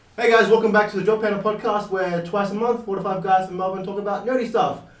Hey guys, welcome back to the Drop Panel Podcast, where twice a month, 4 to 5 guys from Melbourne talk about nerdy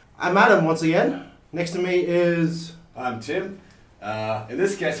stuff. I'm Adam once again. Next to me is... I'm Tim. In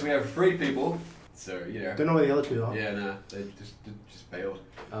this case, we have 3 people, so Don't know where the other two are. Yeah, no, they just bailed.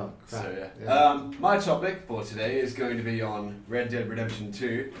 Oh, crap. So Yeah. my topic for today is going to be on Red Dead Redemption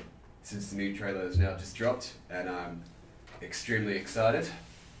 2, since the new trailer has now just dropped, and I'm extremely excited.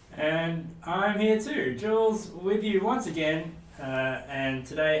 And I'm here too, Jules, with you once again. And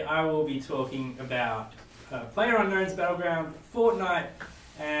today I will be talking about PlayerUnknown's Battleground, Fortnite,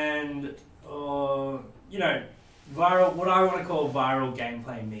 and viral, what I want to call viral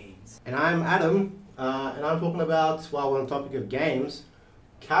gameplay memes. And I'm Adam, and I'm talking about, while we're on the topic of games,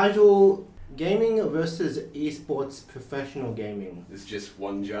 casual gaming versus esports professional gaming. It's just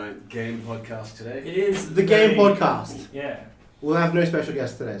one giant game podcast today. It is The game podcast. Yeah. We'll have no special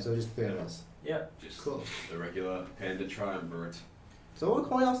guests today, so just the 3 of us. Yeah. Just Cool. the regular Panda Triumvirate. So we're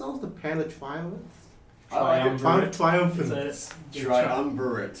calling ourselves the Panda Triumvirate? Triumvirate. Triumphant.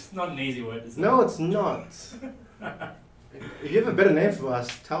 Triumvirate. It's not an easy word, is it? No, it's not. If you have a better name for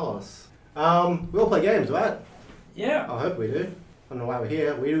us, tell us. We all play games, right? Yeah. I hope we do. I don't know why we're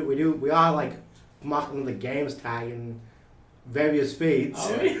here. We are like marking the games tag in various feeds.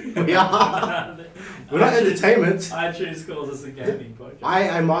 Are we? We are. We're not entertainment. iTunes calls us a gaming podcast.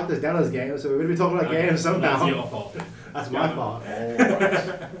 I marked this down as games, so we're going to be talking about games somehow. That's your fault. That's my fault.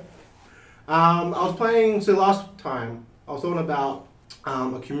 Alright. I was playing, so last time, I was talking about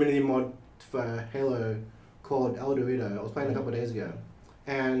a community mod for Halo called El Dorito. I was playing a couple of days ago.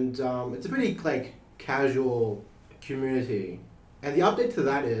 And it's a pretty casual community. And the update to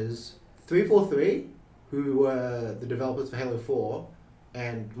that is 343, who were the developers for Halo 4,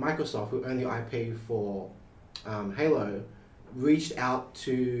 and Microsoft, who own the IP for Halo, reached out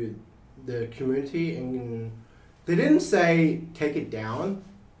to the community, and they didn't say take it down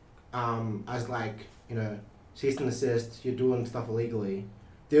as cease and desist, you're doing stuff illegally.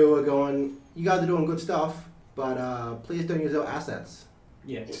 They were going, you guys are doing good stuff, but please don't use our assets.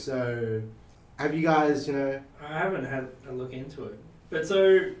 Yeah. So have you guys, I haven't had a look into it. But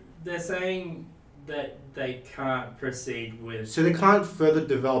so they're saying that they can't proceed with... so they can't further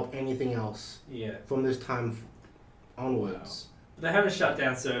develop anything else Yeah. from this time onwards. But they haven't shut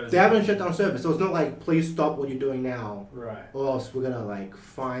down servers. They haven't shut down servers, so it's not like, please stop what you're doing now, Right. or else we're gonna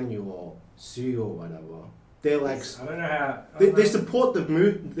fine you or sue you or whatever. They're like, I don't know how... they support the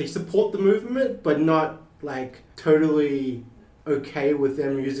they support the movement, but not totally okay with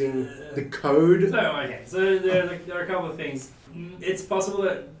them using the code. So there are a couple of things. It's possible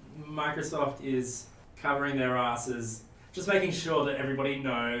that Microsoft is covering their asses, just making sure that everybody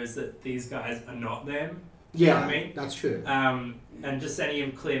knows that these guys are not them. You know Yeah, what I mean? that's true. And just sending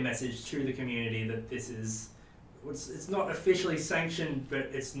a clear message to the community that this is... It's not officially sanctioned, but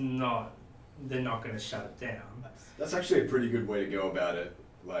it's not... They're not going to shut it down. That's actually a pretty good way to go about it.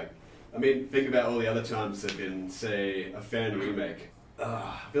 Think about all the other times there've been, say, a fan remake.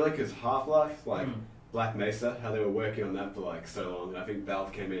 I feel like it's Half-Life, Black Mesa, how they were working on that for so long, and I think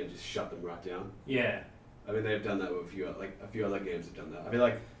Valve came in and just shut them right down. Yeah. I mean, they've done that with a few other games have done that. I feel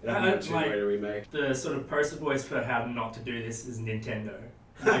like it hasn't been too great to remake. The sort of poster boys for how not to do this is Nintendo.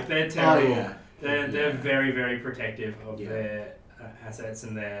 They're terrible. Oh, yeah. They're very, very protective of Yeah. their assets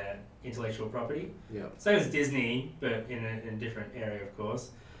and their intellectual property. Yeah. Same as Disney, but in a different area, of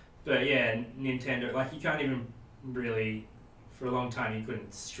course. But yeah, Nintendo, you can't even really, for a long time, you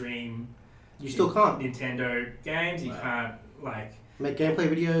couldn't stream. You still can't Nintendo games. You can't make gameplay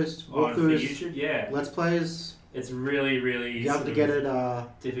videos, on for walkthroughs, YouTube. Yeah, let's plays. it's really, really. You have to get it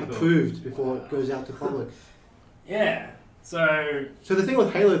difficult. approved before it goes out to public. Yeah. So the thing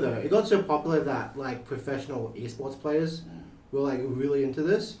with Halo though, it got so popular that professional esports players were really into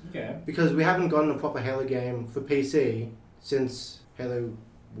this. Okay. Because we haven't gotten a proper Halo game for PC since Halo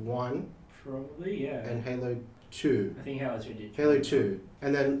 1 Probably, yeah. and Halo 2. I think Halo 2 did. Halo 2.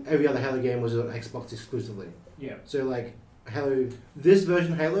 And then every other Halo game was on Xbox exclusively. Yeah. So this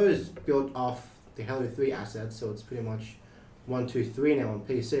version of Halo is built off the Halo 3 assets, so it's pretty much 1, 2, 3 now on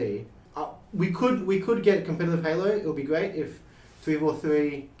PC. We could get competitive Halo. It would be great if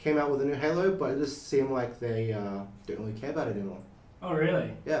 343 came out with a new Halo, but it just seemed like they don't really care about it anymore. Oh,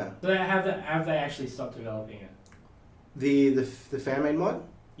 really? Yeah. So have they actually stopped developing it? The fan-made mod?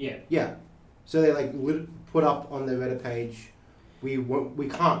 Yeah. Yeah. So they put up on their Reddit page, we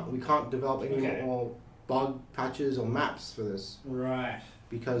can't develop any more bug patches or maps for this Right.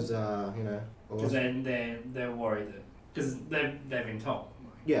 because Because they're worried that because they've been told.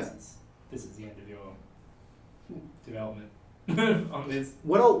 Yeah. This is the end of your development on this.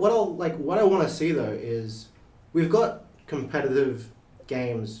 What I want to see though is we've got competitive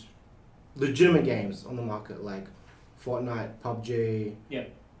games, legitimate games on the market, like Fortnite, PUBG,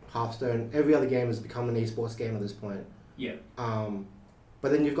 Yep. Hearthstone. Every other game has become an esports game at this point. Yeah.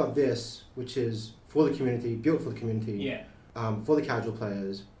 But then you've got this, which is for the community, built for the community, Yeah. for the casual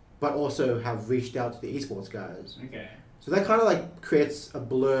players, but also have reached out to the esports guys. Okay. So that kind of like creates a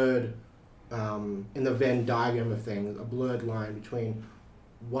blurred, in the Venn diagram of things, a blurred line between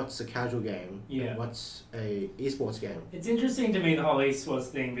what's a casual game Yeah. and what's a esports game. It's interesting to me, the whole esports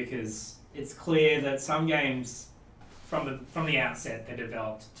thing, because it's clear that some games from the outset they're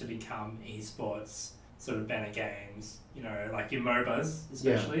developed to become esports sort of banner games. You know, like your MOBAs,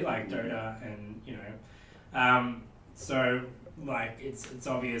 especially like Dota, and so like it's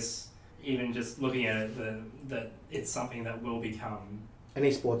obvious, even just looking at it, that it's something that will become An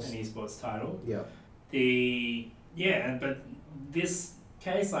esports. an esports title. Yeah. But this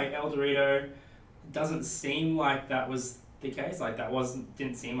case, like El Dorito, doesn't seem like that was the case. Like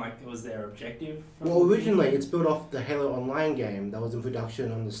didn't seem like it was their objective. Well, originally it's built off the Halo Online game that was in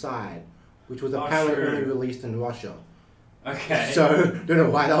production on the side, which was apparently true. only released in Russia. Okay. So don't know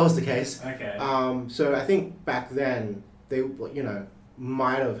why that was the case. Okay. So I think back then they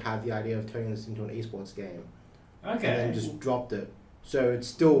might have had the idea of turning this into an esports game, Okay. and then just dropped it. So it's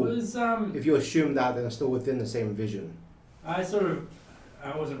still, Was if you assume that, then it's still within the same vision. I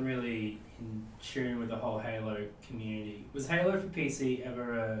wasn't really in tune with the whole Halo community. Was Halo for PC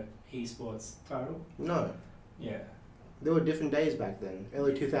ever a esports title? No, Yeah. there were different days back then,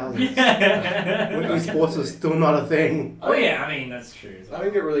 early 2000s, when Yeah. esports was still not a thing. Oh yeah, I mean that's true. as I well.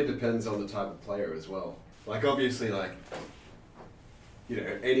 think it really depends on the type of player as well. Like obviously, like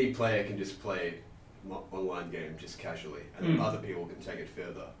any player can just play online game just casually, and then other people can take it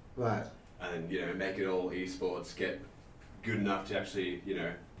further, Right. and make it all esports, get good enough to actually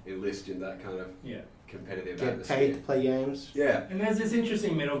enlist in that kind of Yeah. competitive Get atmosphere. paid to play games. Yeah. And there's this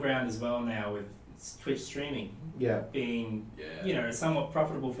interesting middle ground as well now with Twitch streaming Yeah. being, Yeah. somewhat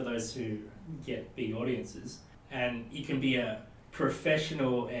profitable for those who get big audiences. And you can be a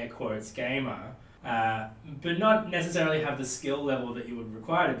professional, air quotes, gamer, but not necessarily have the skill level that you would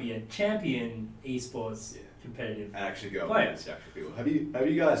require to be a champion esports competitive. And actually go Player. against actual people. Have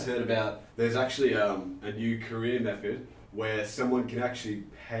you guys heard about? There's actually a new career method where someone can actually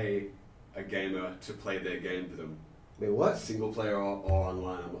pay a gamer to play their game for them. Wait, what? Single player or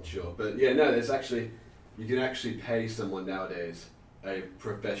online, I'm not sure. But yeah, no, you can actually pay someone nowadays, a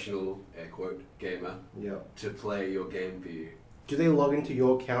professional, air quote, gamer, Yeah. to play your game for you. Do they log into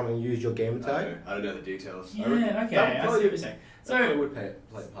your account and use your gamer tag? I don't know the details. Yeah, I reckon okay, that I see what probably you're saying. probably So would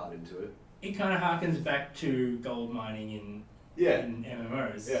play part into it. it kind of harkens back to gold mining in Yeah.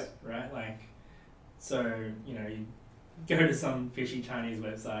 MMOs, Yeah. right? Like, so, you go to some fishy Chinese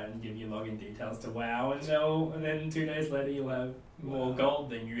website and give your login details to WoW, and then 2 days later you'll have more Wow. gold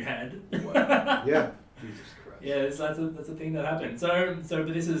than you had. Wow. Yeah. Jesus Christ. Yeah, that's a thing that happened. So,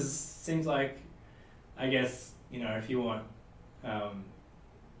 but this seems like, I guess, if you want,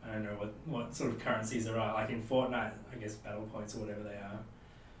 I don't know what sort of currencies there are. Like in Fortnite, I guess battle points or whatever they are.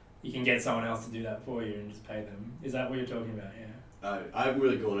 You can get someone else to do that for you and just pay them. Is that what you're talking about? Yeah. I haven't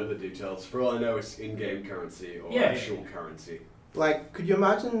really gone over the details. For all I know, it's in-game currency or Yeah, actual yeah. currency. Like, could you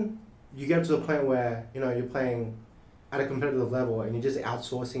imagine you get to a point where, you're playing at a competitive level and you're just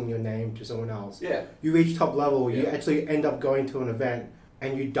outsourcing your name to someone else? Yeah. You reach top level, you Yeah. actually end up going to an event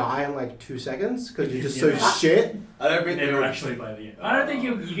and you die in like 2 seconds because you're just Yeah. so shit. I don't think Never they'll- actually play the game. I don't think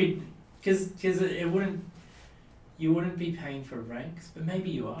you could, because it wouldn't. You wouldn't be paying for ranks, but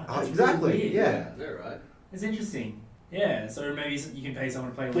maybe you are. Oh, That's exactly, really weird. yeah. They're right. It's interesting. Yeah, so maybe you can pay someone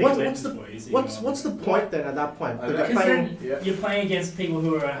to play But League what's of the- Legends for you. So you can What's the point then at that point? I But know. you're Because playing, then Yeah. you're playing against people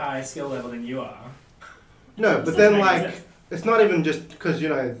who are at a higher skill level than you are. no, but Doesn't then make like, sense. it's not even just because,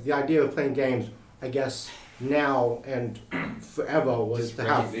 the idea of playing games, I guess, now and forever was Just to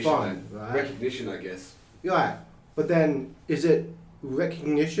have recognition, fun, right? Recognition, I guess. Yeah, but then is it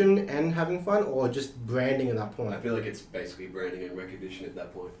recognition and having fun, or just branding at that point? I feel like it's basically branding and recognition at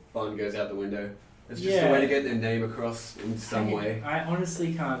that point. Fun goes out the window. It's just Yeah. a way to get their name across in some way. I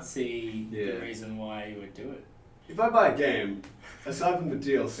honestly can't see the Yeah. reason why you would do it. If I buy a game, aside from the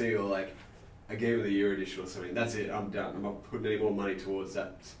DLC or like a Game of the Year edition or something, that's it. I'm done. I'm not putting any more money towards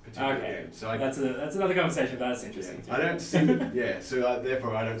that particular Okay. game. So I, That's another conversation, but that's interesting yeah, too. I don't see.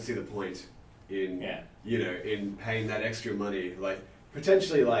 Therefore, I don't see the point in Yeah. in paying that extra money. Like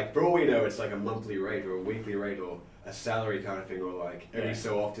potentially, like for all we know, it's like a monthly rate or a weekly rate or a salary kind of thing, or like every Yeah.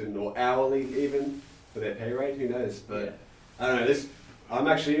 so often or hourly even for their pay rate. Who knows? But Yeah. I don't know. I'm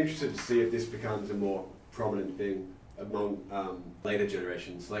actually interested to see if this becomes a more prominent thing among later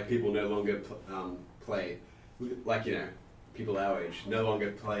generations. Like people no longer play, like people our age no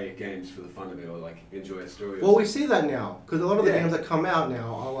longer play games for the fun of it or like enjoy a story. Well, we see that now because a lot of the Yeah. games that come out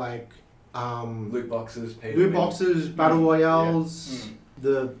now are like loot boxes, pay to loot win. boxes, battle royales. Mm.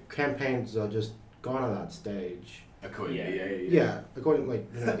 The campaigns are just gone at that stage. According Yeah. to EA. Yeah, according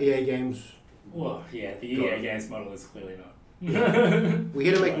to EA games, Well, yeah, the Go EA on. games model is clearly not. we're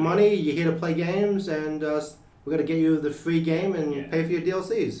here to make money. You're here to play games, and we're gonna get you the free game and Yeah. pay for your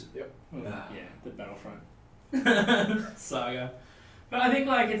DLCs. Well, yeah, the Battlefront saga. But I think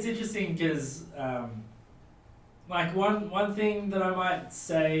like it's interesting because like one thing that I might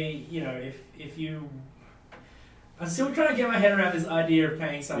say, you know, if you, I'm still trying to get my head around this idea of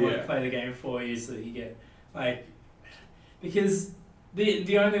paying someone to Yeah. play the game for you so that you get like, because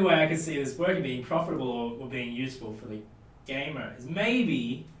the only way I can see this working, being profitable or being useful for the gamer is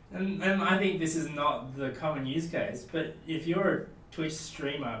maybe, and I think this is not the common use case, but if you're a Twitch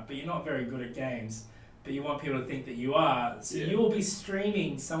streamer but you're not very good at games, but you want people to think that you are, so Yeah. you will be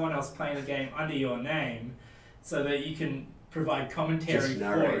streaming someone else playing the game under your name so that you can provide commentary Just for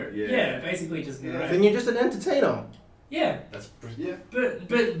narrate, it. yeah. Basically just narrate. Then you're just an entertainer. Yeah. Yeah. But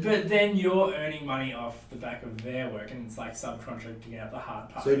then you're earning money off the back of their work, and it's like subcontracting out the hard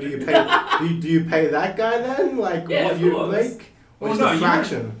part. So of do it. you pay? do you pay that guy then? Like Yeah, what of you course. make? Or Well, just no, a you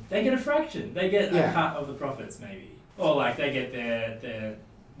fraction? They get a fraction. They get Yeah. a cut of the profits, maybe, or like they get their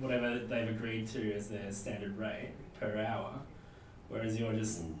whatever they've agreed to as their standard rate per hour, whereas you're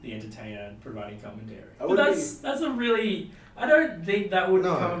just the entertainer providing commentary. I But wouldn't that's a really, I don't think that would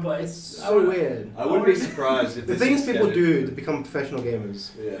No, come in it's place. so weird. I wouldn't be surprised if The this things people extended- do to become professional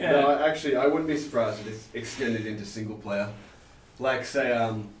gamers. Yeah. Yeah. No, actually, I wouldn't be surprised if it's extended into single player. Like, say,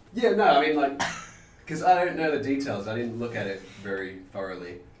 yeah, no, I mean, like, because I don't know the details. I didn't look at it very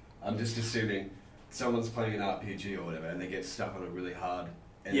thoroughly. I'm just assuming someone's playing an RPG or whatever, and they get stuck on it really hard.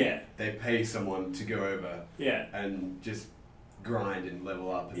 And Yeah. they pay someone to go over Yeah. and just grind and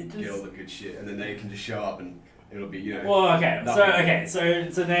level up and It get just- all the good shit, and then they can just show up and it'll be, you know. Well, okay. nothing.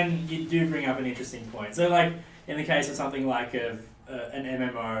 So then you do bring up an interesting point. So like in the case of something like an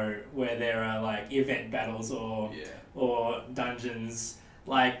MMO where there are like event battles Yeah. or dungeons,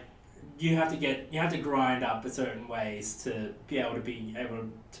 like you have to grind up a certain ways to be able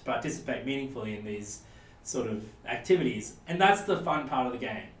to participate meaningfully in these sort of activities, and that's the fun part of the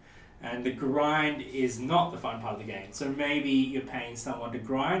game. And the grind is not the fun part of the game. So maybe you're paying someone to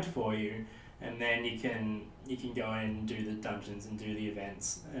grind for you, and then you can go in and do the dungeons and do the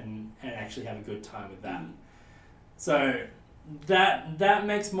events and actually have a good time with that. So that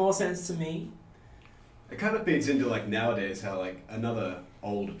makes more sense to me. It kind of feeds into like nowadays how like another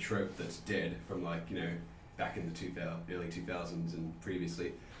old trope that's dead from like, you know, back in the early 2000s and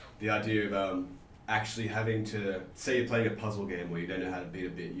previously, the idea of actually having to, say you're playing a puzzle game where you don't know how to beat a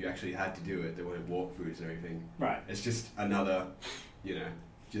bit, you actually had to do it. There weren't walkthroughs or anything. Right. It's just another, you know,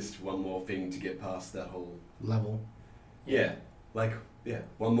 just one more thing to get past that whole Level. yeah, like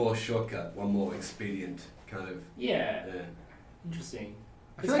one more shortcut, one more expedient kind of. Yeah. Yeah. Interesting.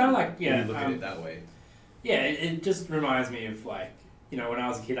 I It's feel kind of like like When you look at it that way. Yeah, it just reminds me of like, you know, when I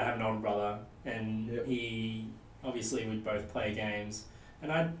was a kid, I had an older brother, and Yep. he obviously would both play games,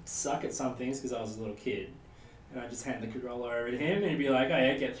 and I'd suck at some things because I was a little kid, and I'd just hand the controller over to him, and he'd be like, "Oh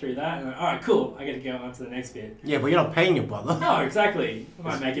yeah, get through that," and I'm like, "All right, cool, I get to go on to the next bit." Yeah, but you're not paying your brother. No, exactly. I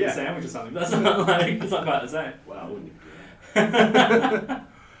might make it Yeah. a sandwich or something, but that's not like it's not quite the same. Wow, wouldn't you?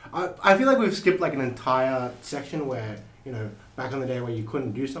 I feel like we've skipped like an entire section where, you know, back in the day where you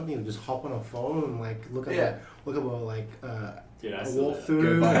couldn't do something, you just hop on a phone and like look at Yeah. a Dude, I a still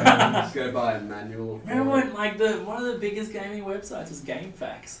do that. walkthrough. Go buy a manual. Remember when like one of the biggest gaming websites was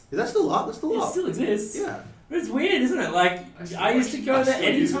GameFAQs? Is that still up? That's still It up. still exists. Yeah. But it's weird, isn't it? Like, I used to go I there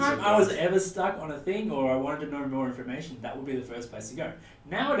still use it anytime I was sometimes. ever stuck on a thing or I wanted to know more information, that would be the first place to go.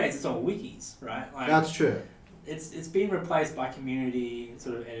 Nowadays, it's on wikis, right? Like, That's true. it's been replaced by community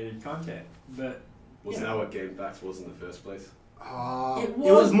sort of edited content. But Wasn't Yeah. that what GameFAQs was in the first place? It It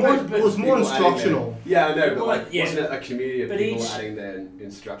was was, more. but It was more People adding instructional. Yeah, I know, It but was- like, yeah. wasn't it a community of But people each- adding their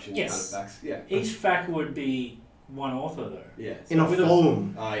instructions Yes. kind of facts? Yeah. each fact would be one author, though. Yeah. In a with a-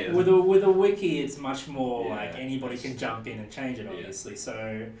 forum. Oh, yeah. With a wiki, it's much more Yeah, like anybody it's- can jump in and change it, Yeah. obviously.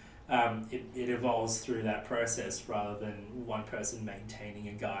 So it evolves through that process rather than one person maintaining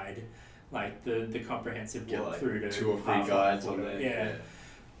a guide, like the comprehensive Get like walkthrough to 2 or 3 Half-Life guides or on whatever. there.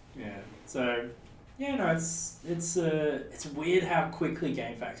 Yeah. So yeah, no, it's weird how quickly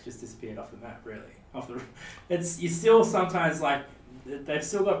GameFAQs just disappeared off the map. Really, you still sometimes like they've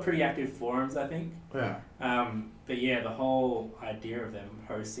still got pretty active forums, I think. Yeah. But yeah, the whole idea of them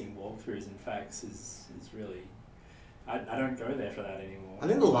hosting walkthroughs and facts is really I don't go there for that anymore. I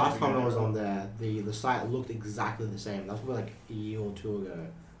think the last time I was on there, the site looked exactly the same. That was probably like a year or two ago.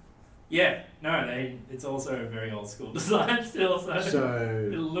 Yeah, no, it's also a very old school design still, so it So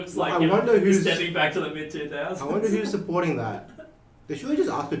looks like I you're wonder who's stepping back to the mid 2000s. I wonder who's supporting that. They should just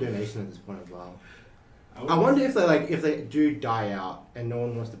ask for donation at this point as well. I wonder if they do die out and no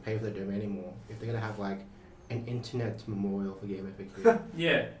one wants to pay for the domain anymore, if they're gonna have like an internet memorial for Game FAQ.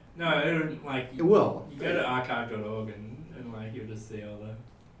 Yeah, no, it'll, like It will. you go to archive.org and like you'll just see all the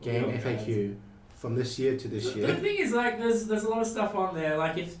Game all the guys. FAQ from this year to this The year. thing is, like, there's a lot of stuff on there,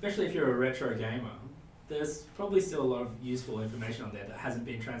 like, especially if you're a retro gamer, there's probably still a lot of useful information on there that hasn't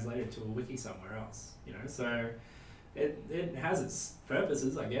been translated to a wiki somewhere else, you know, so it has its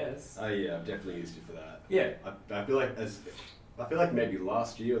purposes, I guess. Oh yeah, I've definitely used it for that. Yeah. I feel like maybe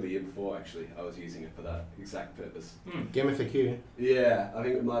last year or the year before actually I was using it for that exact purpose. Game FAQ. Yeah, I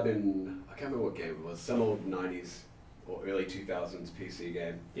think it might have been, I can't remember what game it was, some old 90s or early 2000s PC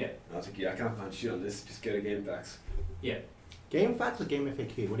game. Yeah. And I was like, yeah, I can't find shit on this, just get a game facts. Yeah. Game Facts or Game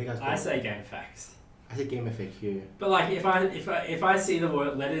FAQ? What do you guys call I it? say game facts. I say Game FAQ. But like if I see the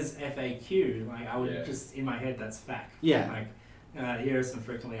word letters FAQ, like I would Yeah. just in my head that's fact. Yeah. Like here are some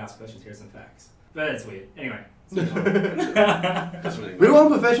frequently asked questions. Here are some facts. But it's weird. Anyway. That's what I We want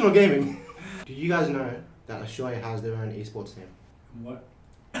professional gaming. Do you guys know that Australia has their own esports team? What?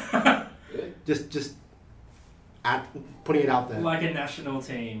 Really? Just putting it out there. Like a national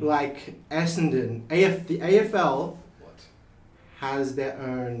team. Like Essendon, the AFL What? has their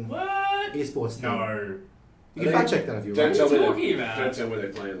own What? esports team. No. You can fact check that if you Don't want. tell What are me you talking they're, about? don't tell me they're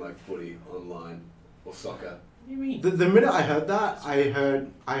playing like footy online or soccer. What do you mean? The minute I heard that, I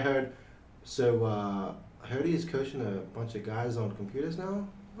heard. So I heard he's coaching a bunch of guys on computers now.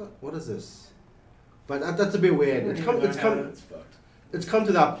 What is this? But that's a bit weird. It's fucked. it's come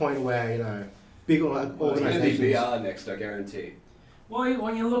to that point where, you know, big Well, it's going to be organizations. VR next, I guarantee. Well,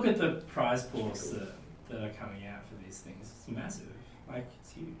 when you look at the prize pools that are coming out for these things, it's massive. Like,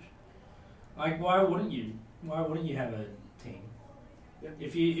 it's huge. Like, why wouldn't you have a team? Yeah.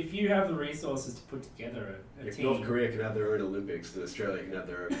 If you have the resources to put together a If team. North Korea can have their own Olympics, then Australia can have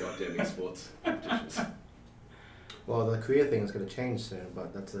their own goddamn esports competitions. Well, the Korea thing is going to change soon,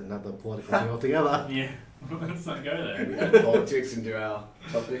 but that's another political thing altogether. Yeah, let's not go We there. add politics into our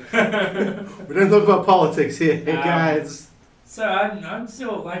topic. We don't talk about politics here, guys. So I'm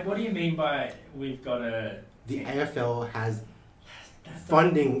still like, what do you mean by we've got a The AFL has That's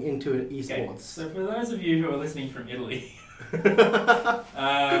funding into Okay, esports. so for those of you who are listening from Italy, the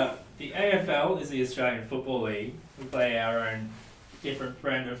AFL is the Australian Football League. We play our own different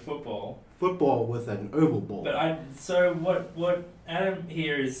brand of football. Football with an oval ball. But so what Adam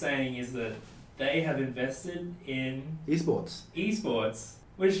here is saying is that they have invested in Esports. esports,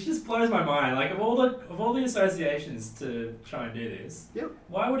 which just blows my mind. Like of all the associations to try and do this, Yep.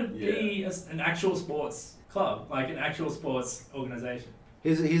 why would it be an actual sports club, like an actual sports organization?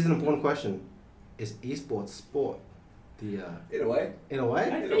 Here's an important question: is esports sport? The In a way. in a way,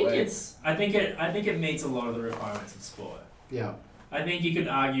 I In a think way. I think it meets a lot of the requirements of sport. yeah. I think you could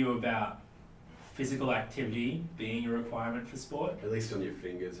argue about physical activity being a requirement for sport. At least on your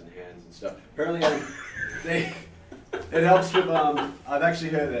fingers and hands and stuff. Apparently, it helps with. I've actually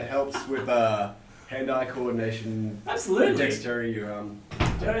heard it helps with hand-eye coordination, Absolutely. dexterity, your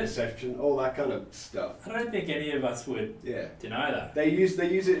depth perception, all that kind of stuff. I don't think any of us would Yeah. deny that. They use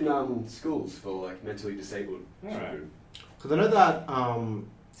it in schools for like mentally disabled Alright. children. Because I know that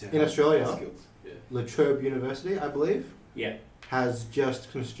To In help Australia? their skills. Yeah. La Trobe University, I believe, Yeah, has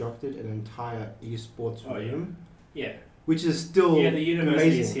just constructed an entire esports Oh, yeah. room, yeah. which is still Yeah, the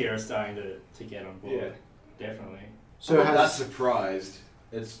universities amazing. here are starting to get on board. Yeah. Definitely. So I'm it not that has surprised.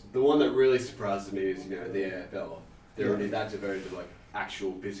 It's the one that really surprised me is the AFL. They're Yeah. already that devoted to like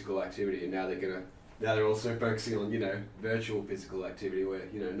actual physical activity, and now they're also focusing on virtual physical activity where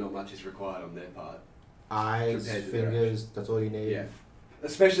not much is required on their part. eyes, compared to their fingers. That's all you need. Yeah,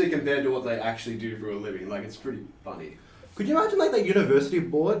 especially compared to what they actually do for a living. Like it's pretty funny. Could you imagine like the university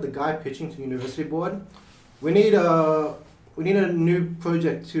board, the guy pitching to the university board? We need a new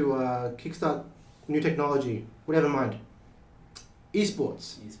project to kickstart new technology. Whatever mind.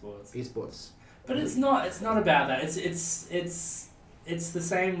 Esports. Esports. But it's not about that. It's the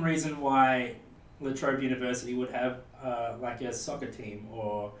same reason why La Trobe University would have like a soccer team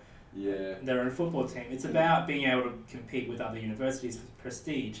or Yeah. their own football team. It's about being able to compete with other universities for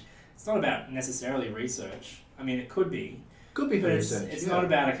prestige. It's not about necessarily research. I mean, it could be, Could be for but research. it's yeah. not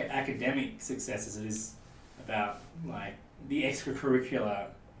about academic success as it is about like the extracurricular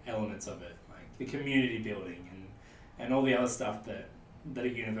elements of it, like the community building and all the other stuff that a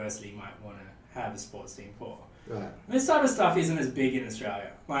university might want to have a sports team for. Right. This type of stuff isn't as big in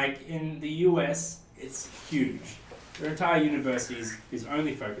Australia. Like in the US, it's huge. Their entire universities, whose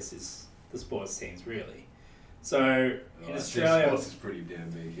only focus is the sports teams, really. So in Australia, sports is pretty damn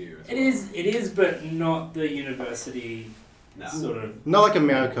big here. As it well. is, but not the university No. sort of. Not like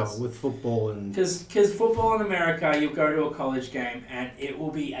America with football and. Because football in America, you'll go to a college game and it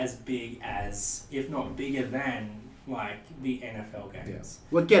will be as big as, if not bigger than, like the NFL games.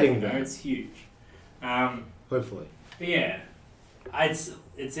 We're getting You know, there. it's huge. Hopefully. But yeah,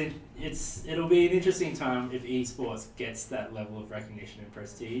 it'll be an interesting time if esports gets that level of recognition and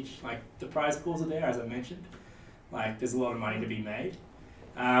prestige. Like the prize pools are there, as I mentioned. Like there's a lot of money to be made.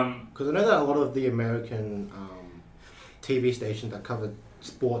 Because I know that a lot of the American TV stations that cover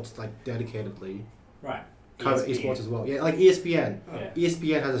sports like dedicatedly Right. cover ESPN. esports as well. Yeah, like ESPN. Yeah.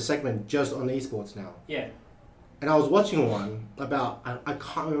 ESPN has a segment just on esports now. Yeah. And I was watching one about, I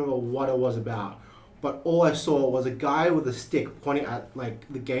can't remember what it was about, but all I saw was a guy with a stick pointing at like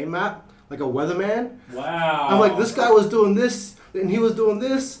the game map, like a weatherman. Wow. I'm like, this guy was doing this, and he was doing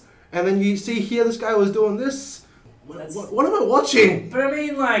this, and then you see here this guy was doing this. What am I watching? But I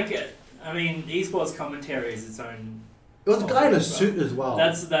mean, esports commentary is its own. It was a guy in a well. suit as well.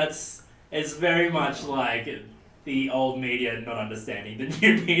 It's very much like the old media not understanding the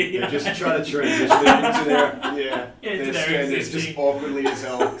new media. They're just trying to transition it into their Into their their standards existing. just awkwardly as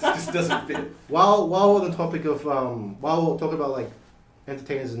hell. It just doesn't fit. While we're on the topic of while we're talking about like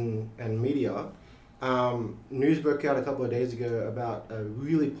entertainers and media, news broke out a couple of days ago about a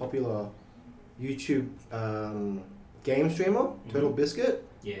really popular YouTube game streamer, Turtle Biscuit.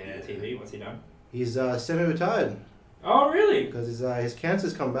 Yeah, TV. What's he done? He's semi-retired Oh, really? because his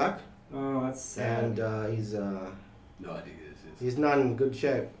cancer's come back, Oh, that's sad. and he's No idea who this is. he's not in good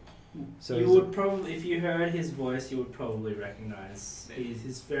shape. So you he's- would probably, if you heard his voice, you would probably recognize.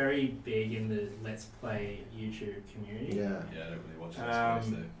 He's very big in the Let's Play YouTube community. yeah. Yeah, I don't really watch that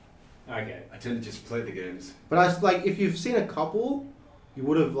space though. Okay. I tend to just play the games. But I was like, if you've seen a couple, you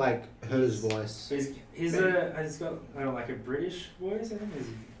would have like heard his voice. So he's got like a British voice. I think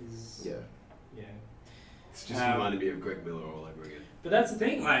he's Yeah. yeah. It's just Um, reminded me of Greg Miller all over again. But that's the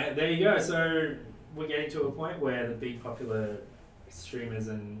thing. Like there you go. So we're getting to a point where the big popular streamers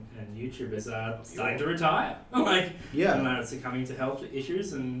and YouTubers are starting to retire. Like Yeah. and succumbing to health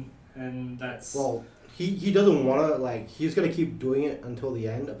issues and that's Well, he doesn't want to, like, he's going to keep doing it until the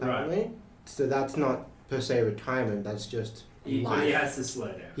end, apparently. So that's not per se retirement, that's just he life. has to slow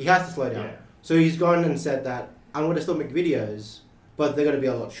down. He has to slow down. Yeah. So he's gone and said that I'm going to still make videos, but they're going to be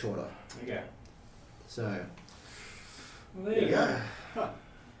a lot shorter. Okay. So, Well, there you go. yeah.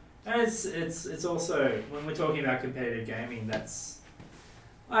 And it's also when we're talking about competitive gaming, that's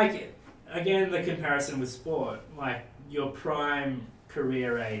like again the comparison with sport. Like your prime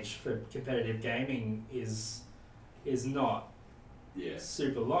career age for competitive gaming is not Yeah.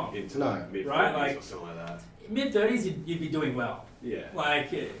 super long. Into No. mid Right, 40s like- or something like that. Mid-30s, you'd be doing well. Yeah.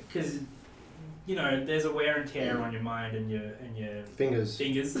 Like because you know there's a wear and tear on your mind and your Fingers.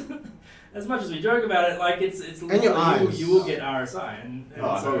 fingers. As much as we joke about it, like it's And your literally eyes. You will get RSI and Oh, I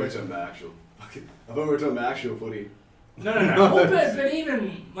thought so- we were talking about actual. I thought we were talking about actual footy. No. Well, but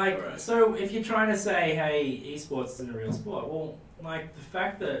even like Alright. so, if you're trying to say, hey, esports isn't a real sport, well, like the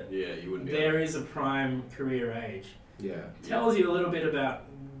fact that Yeah, you wouldn't be. there is a prime career age Yeah. tells you a little bit about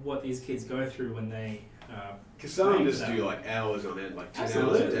what these kids go through when they Because some of them Right, just so- do like hours on end, like 10 hours a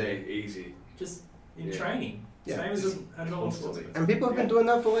Absolutely. day, easy. just in Yeah. training, Yeah, same as just a normal sports constantly. person. And people have been doing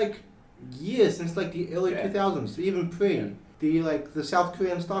that for like years, since like the early Yeah. 2000s, even pre. Yeah. The South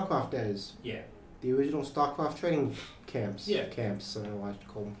Korean StarCraft days. Yeah, The original StarCraft training camps. Yeah. Camps, I don't know why I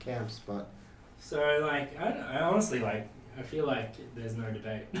call them camps, but so like I honestly like I feel like there's no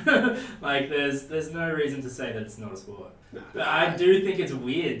debate. Like there's no reason to say that it's not a sport. Nah. But I do think it's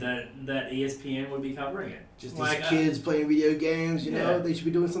weird that ESPN would be covering it. just Like, these kids playing video games, you know, Yeah. they should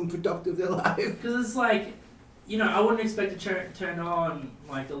be doing something productive with their life. Because it's like, you know, I wouldn't expect to turn on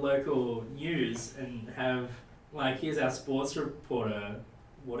like the local news and have like, here's our sports reporter,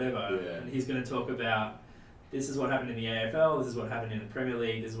 whatever, Yeah. and he's going to talk about this is what happened in the AFL, this is what happened in the Premier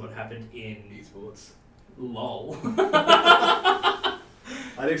League, this is what happened in Esports. LOL.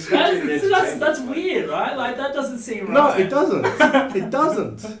 I'd expect it in entertainment. That's weird, right? Like that doesn't seem right. No, it doesn't. It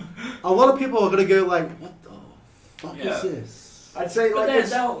doesn't. A lot of people are gonna go like, "What the fuck Yeah. is this?" I'd say But like then it's,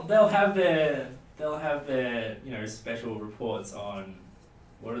 they'll have their you know special reports on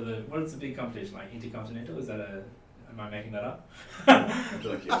what is the big competition like Intercontinental? Is that am I making that up? I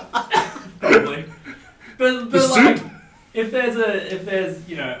feel like yeah. Probably. But The like soup? if there's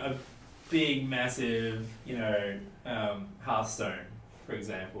you know a big massive you know Hearthstone for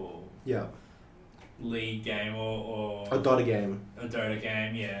example, Yeah. League game or A Dota game. a Dota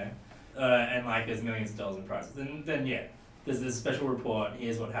game, yeah, and like there's millions of dollars in prizes, then yeah, there's this special report.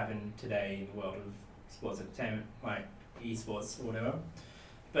 Here's what happened today in the world of sports entertainment, like esports or whatever.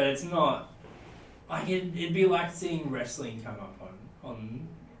 But it's not like it'd be like seeing wrestling come up on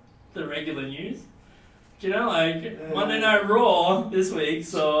the regular news. Do you know, like Monday Night Raw this week?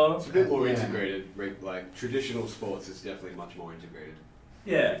 So It's a bit more Yeah. integrated. Like traditional sports is definitely much more integrated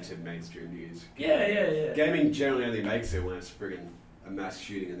yeah, into mainstream news. yeah. Gaming generally only makes it when it's friggin' a mass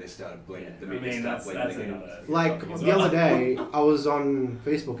shooting and they started Yeah, the I media mean, start blaming that's the game. another Like topic as the well. other day, I was on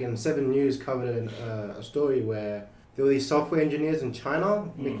Facebook and 7 News covered a story where there were these software engineers in China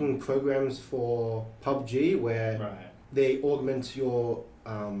making programs for PUBG where Right. they augment your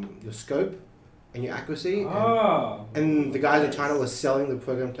scope and your accuracy. Oh. And the guys in China were selling the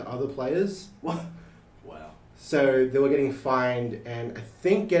program to other players. Wow. So they were getting fined and I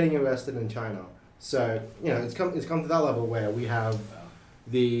think getting arrested in China. So, it's come to that level where we have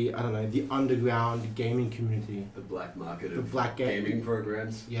the underground gaming community. The black market The of black gaming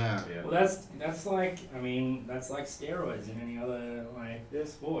programs. Yeah. Yeah. Well, that's like that's like steroids in any other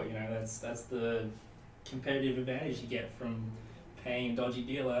sport. That's the competitive advantage you get from paying a dodgy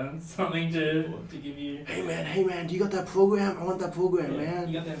dealer something to give you. Hey man, do you got that program? I want that program, man.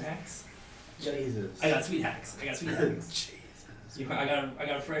 You got them hacks? Jesus. I got sweet hacks. Jesus. I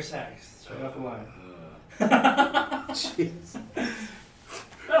got fresh hacks. Straight off the line. Jeez.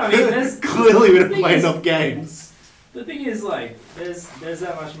 No, I mean, there's Clearly we don't thing play is- enough games. The thing is, like, there's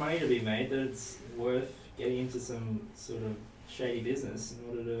that much money to be made that it's worth getting into some sort of shady business in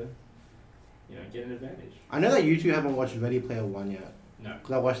order to, get an advantage. I know that you two haven't watched Ready Player One yet. No.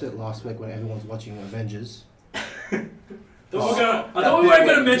 Because I watched it last week when everyone's watching Avengers. I thought we weren't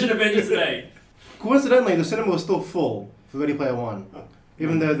going to mention Avengers today. Coincidentally, the cinema was still full for Ready Player One.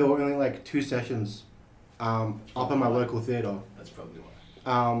 Even though there were only like 2 sessions up in my local theatre. That's probably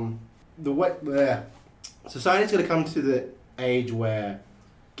why. Society's going to come to the age where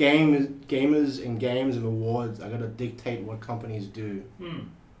gamers and games and awards are going to dictate what companies do.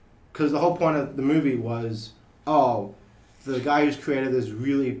 Because the whole point of the movie was, the guy who's created this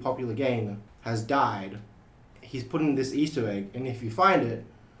really popular game has died. He's put in this Easter egg, and if you find it,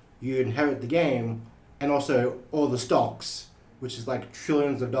 you inherit the game and also all the stocks, which is like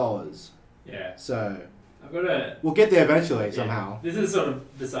trillions of dollars. Yeah. So I've got a... we'll get there eventually somehow. This is sort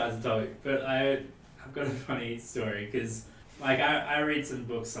of besides the topic, but I've got a funny story because, like, I read some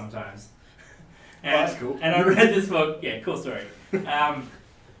books sometimes. That's cool. And I read this book. Yeah, cool story.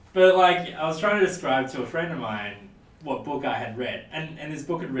 But like, I was trying to describe to a friend of mine what book I had read, and this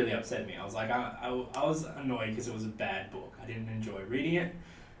book had really upset me. I was like, I was annoyed because it was a bad book. I didn't enjoy reading it,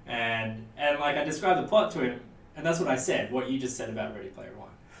 and like I described the plot to him, and that's what I said. What you just said about Ready Player One.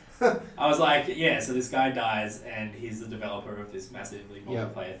 I was like, yeah, so this guy dies, and he's the developer of this massively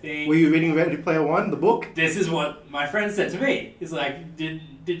multiplayer thing. Were you reading Ready Player One, the book? This is what my friend said to me. He's like, did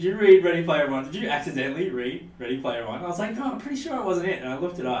you read Ready Player One? Did you accidentally read Ready Player One? I was like, no, I'm pretty sure it wasn't it. And I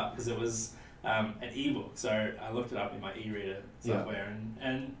looked it up because it was an ebook. So I looked it up in my e-reader software,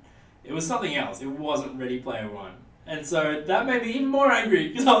 and it was something else. It wasn't Ready Player One. And so that made me even more angry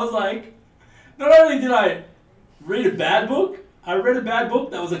because I was like, not only did I read a bad book, I read a bad book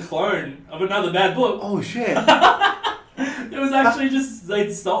that was a clone of another bad book. Oh shit. It was actually just,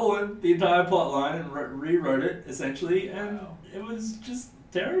 they'd stolen the entire plot line and rewrote it, essentially, and it was just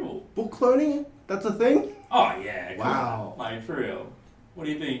terrible. Book cloning? That's a thing? Oh, yeah. Come Wow. on. Like, for real. What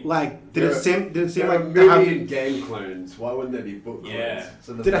do you think? Like, did it seem There are like they movie and game clones. Why wouldn't there be book clones? Yeah.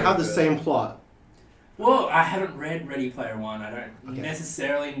 So did it have the same plot? Well, I haven't read Ready Player One. I don't Okay.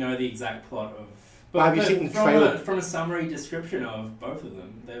 necessarily know the exact plot of... But have you seen the from trailer? From a summary description of both of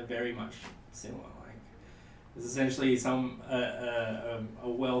them, they're very much similar. Like, there's essentially a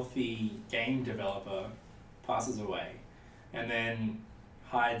wealthy game developer passes away and then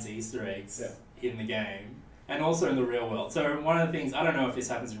hides Easter eggs in the game and also in the real world. So one of the things, I don't know if this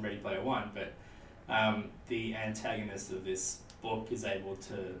happens in Ready Player One, but the antagonist of this book is able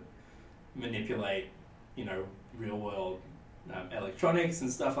to manipulate, real world electronics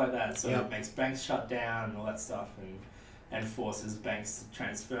and stuff like that. So it makes banks shut down and all that stuff, and forces banks to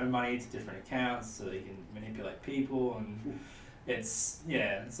transfer money to different accounts so they can manipulate people, and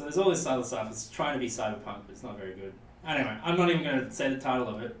so there's all this other stuff. It's trying to be cyberpunk, but it's not very good. Anyway, I'm not even going to say the title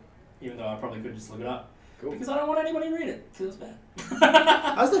of it, even though I probably could just look it up. Cool. Because I don't want anybody to read it, because it's bad.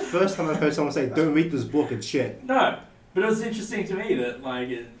 That was the first time I've heard someone say, don't read this book, it's shit. No, but it was interesting to me that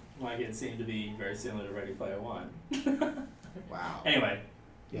it seemed to be very similar to Ready Player One. Wow. Anyway,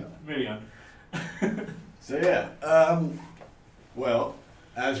 Yeah. moving on. So yeah, well,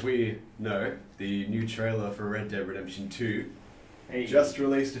 as we know, the new trailer for Red Dead Redemption 2 Hey. just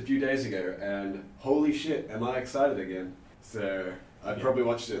released a few days ago, and holy shit, am I excited again. So, I probably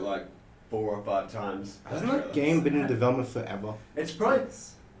watched it like 4 or 5 times. Hasn't that game been in development forever? It's probably...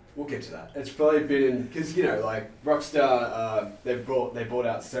 We'll get to that. It's probably been in... Because, you know, like, Rockstar, they bought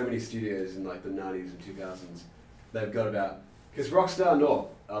out so many studios in, like, the 90s and 2000s. They've got about... Because Rockstar North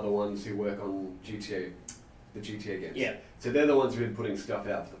are the ones who work on GTA, the GTA games. Yeah. So they're the ones who've been putting stuff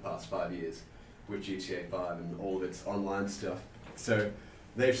out for the past 5 years with GTA 5 and all of its online stuff. So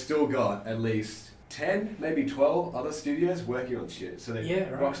they've still got at least 10, maybe 12 other studios working on shit. So they,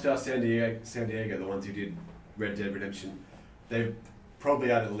 Rockstar San Diego, the ones who did Red Dead Redemption, they've probably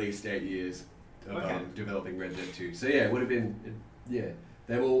had at least 8 years of developing Red Dead 2. So yeah, it would have been,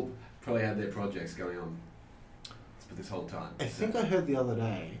 they've all probably had their projects going on for this whole time. I think I heard the other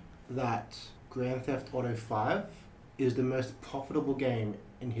day that Grand Theft Auto 5 is the most profitable game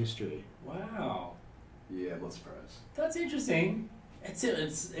in history. Wow. Yeah, I'm not surprised. That's interesting.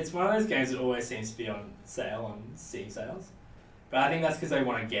 It's one of those games that always seems to be on sale on Steam sales. But I think that's because they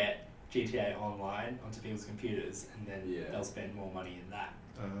want to get GTA Online onto people's computers, and then they'll spend more money in that.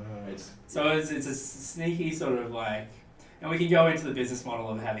 So it's a sneaky sort of like... And we can go into the business model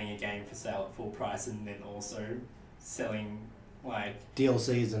of having a game for sale at full price and then also selling like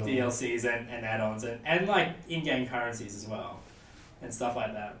DLCs and add-ons and like in-game currencies as well and stuff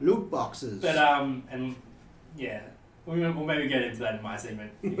like that. Loot boxes. But and yeah, we'll maybe get into that in my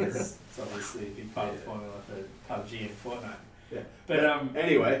segment because it's obviously a big part of the formula for PUBG and Fortnite. Yeah. But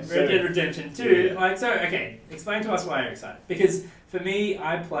anyway, Red Dead Redemption 2, explain to us why you're excited. Because for me,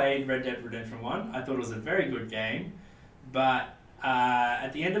 I played Red Dead Redemption 1. I thought it was a very good game, but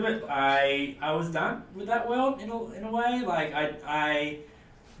at the end of it, I was done with that world in a way. Like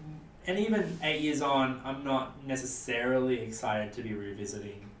and even 8 years on, I'm not necessarily excited to be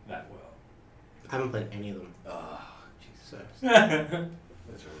revisiting that world. I haven't played any of them. Oh, Jesus. So.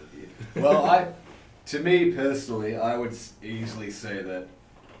 That's really weird. Well, to me personally, I would easily say that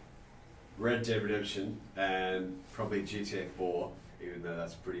Red Dead Redemption and probably GTA 4, even though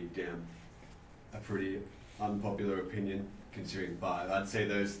that's a pretty unpopular opinion considering 5. I'd say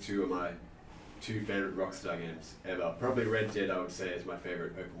those two are my 2 favorite Rockstar games ever. Probably Red Dead, I would say, is my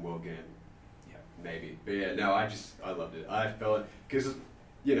favorite open world game. Yeah. Maybe. But yeah, no, I loved it. I felt it, because,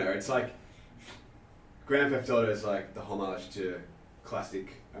 you know, it's like, Grand Theft Auto is like the homage to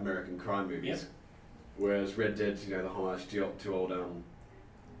classic American crime movies. Yep. Whereas Red Dead, you know, the homage to old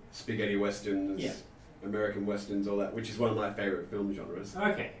spaghetti westerns, American westerns, all that, which is one of my favorite film genres.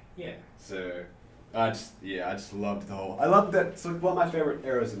 Okay, yeah. So, I just loved the whole... I loved that. It's like one of my favorite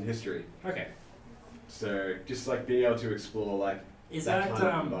eras in history. Okay. So, just like being able to explore like that kind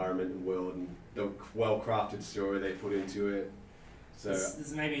of environment and world and the well-crafted story they put into it. So, this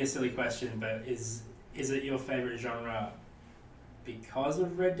is maybe a silly question, but is it your favorite genre because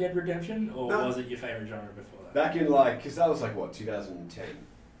of Red Dead Redemption, or was it your favorite genre before that? Back in like, because that was like what, 2010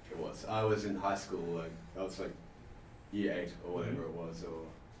 it was. I was in high school, like, I was like year 8 or whatever it was,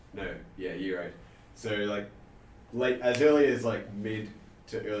 year 8. So like, as early as like mid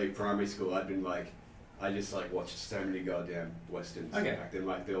to early primary school, I'd been like, I just like watched so many goddamn westerns back then,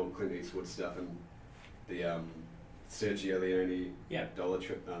 like the old Clint Eastwood stuff and the Sergio Leone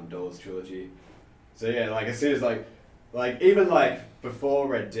Dollars trilogy. So yeah, like as soon as like even like before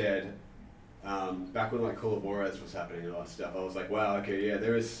Red Dead, back when like Call of Juarez was happening and all that stuff, I was like, wow, okay, yeah,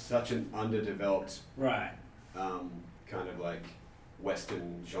 there is such an underdeveloped kind of like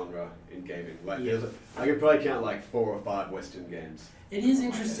Western genre in gaming. Like I could probably count like 4 or 5 Western games. It is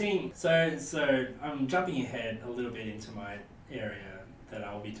interesting. So I'm jumping ahead a little bit into my area that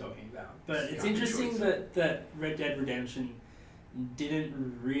I'll be talking about. But it's interesting that Red Dead Redemption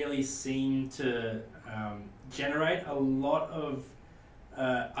didn't really seem to generate a lot of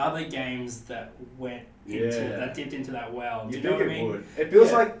other games that went that dipped into that well. Do you know what I mean? Would. It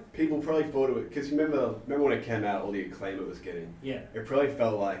feels like people probably thought it would, because remember when it came out, all the acclaim it was getting. Yeah. It probably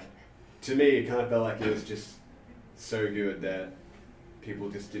felt like, to me, it kind of felt like it was just so good that people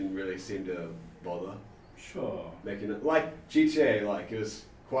just didn't really seem to bother. Sure. Making it like GTA, like it was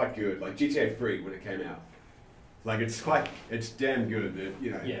quite good. Like GTA 3 when it came out. Like it's damn good, but you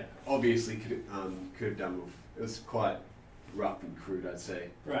know, obviously could have done with. It was quite rough and crude, I'd say,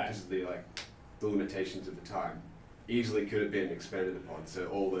 because of the limitations of the time. Easily could have been expanded upon, so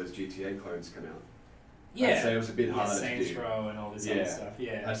all those GTA clones come out. Yeah, I'd say it was a bit harder to do. Saints Row and all this other stuff.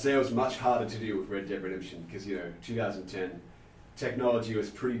 Yeah, I'd say it was much harder to do with Red Dead Redemption because 2010 technology was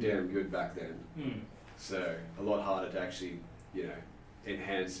pretty damn good back then. So a lot harder to actually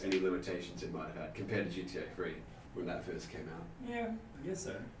enhance any limitations it might have had compared to GTA 3. when that first came out. Yeah, I guess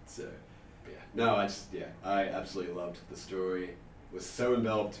so. So, yeah. No, I absolutely loved the story. Was so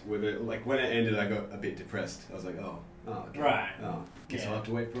enveloped with it. Like, when it ended, I got a bit depressed. I was like, oh, okay. Right. Oh, guess Yeah. I'll have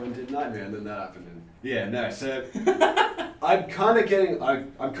to wait for Undead Nightmare, and then that happened. And yeah, no, so I'm kind of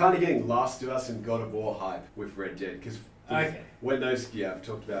getting Last of Us and God of War hype with Red Dead, because Okay. when those, I've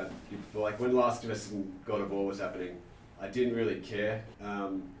talked about it before, like when Last of Us and God of War was happening, I didn't really care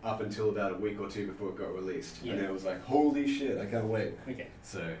up until about a week or two before it got released. Yeah. And then it was like, holy shit, I can't wait. Okay.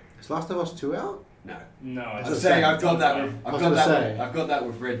 So, Is Last of Us 2 out? no. No, I it's was just saying saying. I've got that with, I was gonna say. I've got that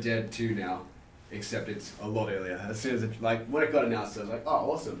with Red Dead 2 now, except it's a lot earlier. As soon as it, like, when it got announced, I was like,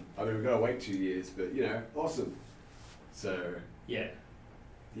 oh, awesome. I mean, we've got to wait 2 years, but, you know, awesome. So, Yeah.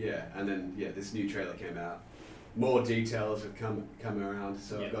 yeah, and then, this new trailer came out. More details have come around,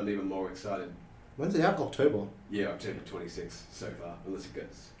 so Yeah. I've gotten even more excited. When's it out? October. Yeah, October 26th so far, unless it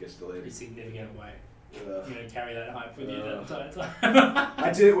gets delayed. Pretty significant weight. Ugh. You're going to carry that hype with you the Ugh. entire time.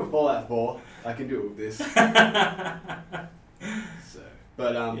 I did it with Fallout 4. I can do it with this. So,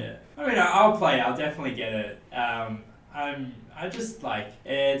 but Yeah. I mean, I'll play it. I'll definitely get it. I just like,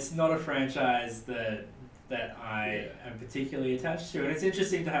 it's not a franchise that I am particularly attached to, and it's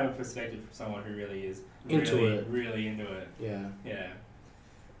interesting to have a perspective from someone who really is really into it. Yeah. Yeah.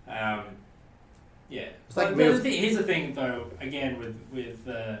 Yeah. It's like But me the with- here's the thing, though. Again, with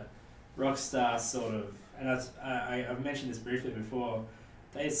Rockstar, sort of, and I've mentioned this briefly before.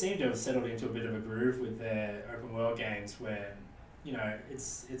 They seem to have settled into a bit of a groove with their open world games, where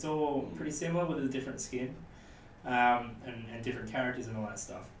it's all pretty similar with a different skin, and different characters and all that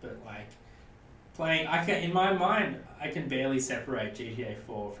stuff. But like playing, in my mind, I can barely separate GTA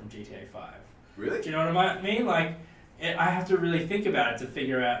 4 from GTA 5. really? Do you know what I mean? Like, I have to really think about it to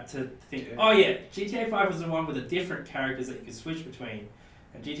figure out, to think, Yeah. oh yeah, GTA 5 was the one with the different characters that you could switch between,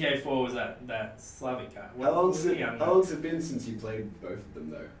 and GTA 4 was that Slavic guy. How long's was he? it been since you played both of them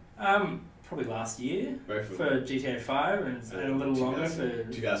though? Probably last year Both of for them. GTA 5, and a little longer for...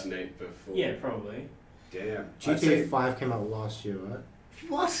 2008 for 4. Yeah, probably. Damn. GTA 5 came out last year, right?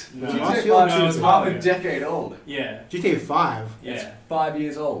 What? No. GTA Last 5 year? No, is it's half longer. a decade old. Yeah, GTA 5? yeah. It's 5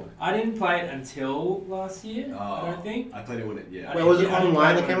 years old. I didn't play it until last year, I don't think. I played it when it, yeah. Wait, was it I didn't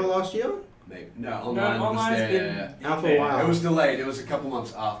online play that came one. out last year? Maybe. No, online was online's there. been Out for a while. It was delayed. It was a couple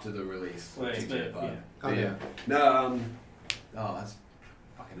months after the release. Well, it's GTA been- 5. yeah. Okay. Yeah. No, oh, that's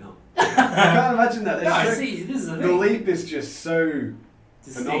fucking hell. I can't imagine that. No, It's so- see, this is the the thing. leap is just so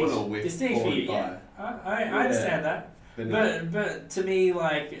Distinct. phenomenal with Distinct for 4 you, and yeah. 5. I understand that. But no. But to me,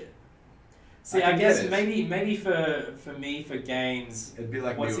 like, see, I I can guess get it. maybe for me, for games, It'd be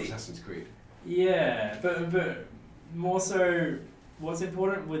like what's new it- Assassin's Creed. yeah, but more so, what's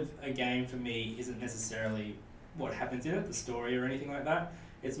important with a game for me isn't necessarily what happens in it, the story or anything like that.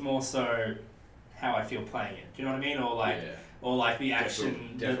 It's more so how I feel playing it. Do you know what I mean? Or like, Yeah. or like the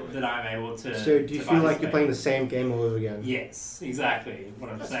action Definitely. that I'm able to. So do you to feel like participate. you're playing the same game all over again? Yes, exactly what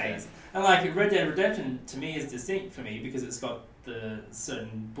I'm That's saying. fair. And like Red Dead Redemption to me is distinct for me because it's got the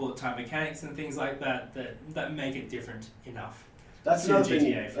certain bullet time mechanics and things like that that make it different enough. That's to another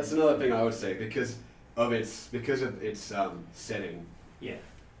thing. GTA for That's me. another thing I would say because of its setting. Yeah,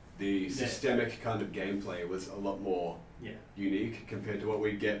 The systemic kind of gameplay was a lot more yeah, unique compared to what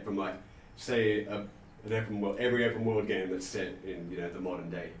we get from like, say, an open world. Every open world game that's set in the modern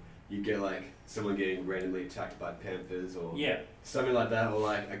day, you get like someone getting randomly attacked by panthers or yeah, something like that, or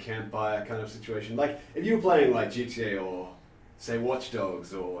like a campfire kind of situation. Like if you were playing like GTA or say Watch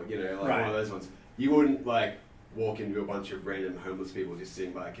Dogs or like Right. one of those ones, you wouldn't like walk into a bunch of random homeless people just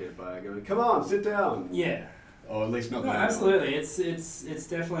sitting by a campfire going, "Come on, sit down," yeah. or at least not. No, that absolutely. It's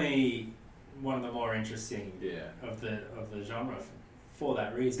definitely one of the more interesting Yeah, of the genre for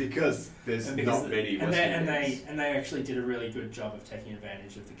that reason. because there's And because not many and Western they games. and they actually did a really good job of taking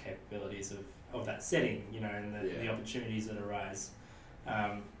advantage of the capabilities of that setting, and the opportunities that arise.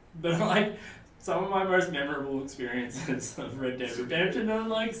 But like some of my most memorable experiences of Red Dead Redemption are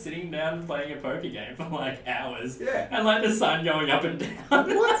like sitting down and playing a poker game for like hours, Yeah. and like the sun going up and down.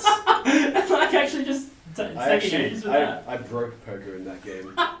 What? And like actually just taking ages with that. I broke poker in that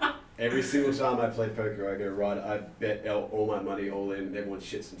game. Every single time I play poker, I go right. I bet all my money all in, and everyone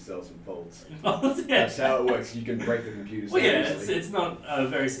shits themselves and folds. Yeah. That's how it works. You can break the computer. so Well, yeah, easily. it's not a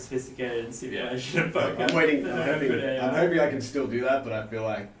very sophisticated simulation of poker. I'm waiting. They I'm don't have good hoping, AI. I can still do that, but I feel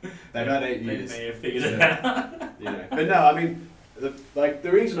like they've had 8 They years. may have figured So, it out. But no, I mean,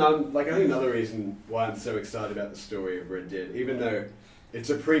 the reason I think another reason why I'm so excited about the story of Red Dead, even though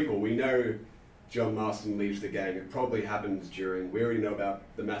it's a prequel, we know John Marston leaves the gang. It probably happens during. We already know about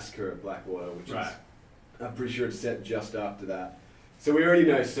the massacre of Blackwater, which Right. is. I'm pretty sure it's set just after that. So we already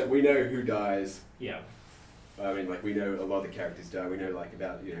know. So we know who dies. Yeah. I mean, like we know a lot of the characters die. We know like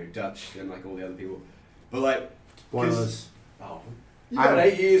about Dutch and like all the other people, but like Spoilers. oh, you got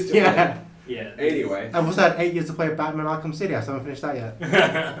 8 years to Yeah. Yeah. Anyway, I've also had 8 years to play Batman Arkham City. I still haven't finished that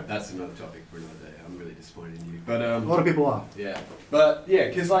yet. that's another topic for another day. I'm really disappointed in you, but A lot of people are. yeah, but yeah,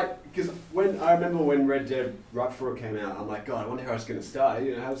 because when I remember when Red Dead right before it came out, I'm like, God, I wonder how it's gonna start. Are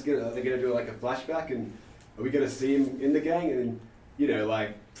they gonna do like a flashback, and are we gonna see him in the gang? And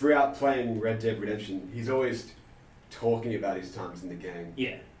like throughout playing Red Dead Redemption, he's always talking about his times in the gang,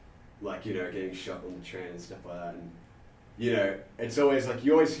 Yeah. like getting shot on the train and stuff like that, and it's always like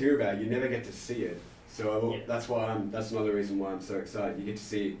you always hear about it, you never get to see it. So that's another reason why I'm so excited. You get to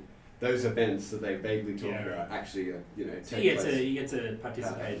see those events that they vaguely talk about actually, So take you place. get to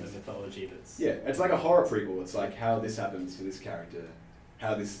participate in the mythology that's... Yeah, it's like a horror prequel. It's like how this happens to this character,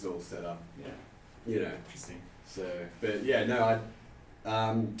 how this is all set up. Yeah. Interesting. So, but yeah, no,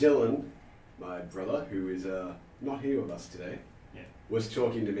 Dylan, my brother, who is not here with us today, was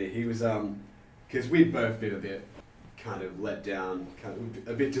talking to me. He was because we'd both been a bit kind of let down, kind of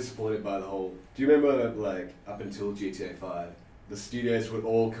a bit disappointed by the whole. Do you remember like up until GTA 5, the studios would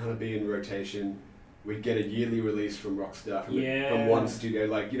all kind of be in rotation. We'd get a yearly release from Rockstar from one studio.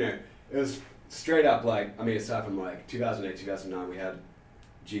 Like it was straight up like aside from like 2008, 2009, we had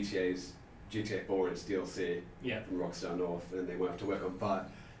GTA 4 and its DLC from Rockstar North, and they went off to work on 5.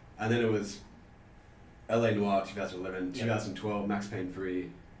 And then it was LA Noire 2011, 2012 Max Payne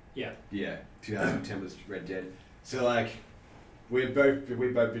 3. Yeah, 2010 was Red Dead. So like we've both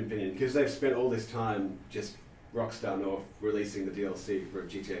been thinking, because they've spent all this time just Rockstar North releasing the DLC for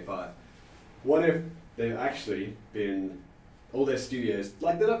GTA 5. What if they've actually been all their studios,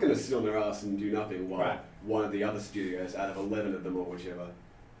 like they're not going to sit on their ass and do nothing while one of the other studios out of 11 of them or whichever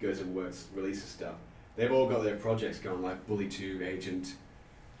goes and releases stuff. They've all got their projects going, like Bully 2, Agent,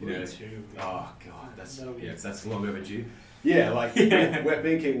 Bully 2. Oh god, that's long overdue. Yeah, like we're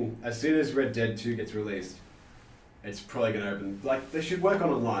thinking as soon as Red Dead 2 gets released, it's probably going to open. Like they should work on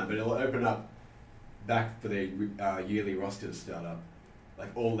online, but it'll open up back for the yearly roster to start up.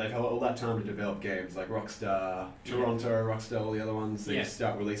 Like they've had all that time to develop games, like Rockstar, Toronto, Rockstar, all the other ones. They just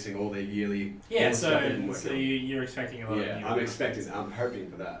start releasing all their yearly. Yeah, so you're expecting a lot. Yeah, I'm hoping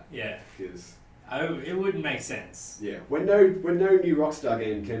for that. Yeah, because it wouldn't make sense. Yeah, when no new Rockstar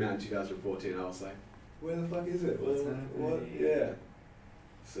game came out in 2014, I was like, where the fuck is it? What? Yeah.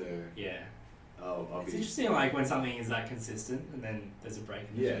 So yeah. It's interesting, like when something is that consistent and then there's a break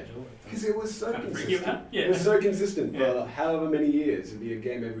in the schedule. Because it was so consistent. Yeah. It was so consistent for however many years. It'd be a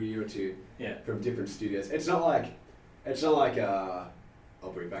game every year or two. Yeah. From different studios. It's not like I'll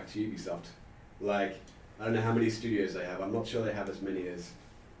bring it back to Ubisoft. Like I don't know how many studios they have. I'm not sure they have as many as.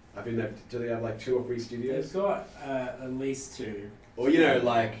 I think do they have like 2 or 3 studios? They've got at least 2. Or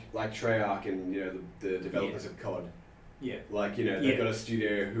like Treyarch and the developers of COD. Yeah. Like they've got a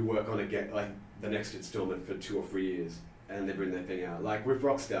studio who work on a game like the next installment for 2 or 3 years, and they bring their thing out. Like with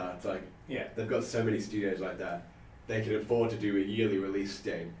Rockstar, it's like they've got so many studios like that. They can afford to do a yearly release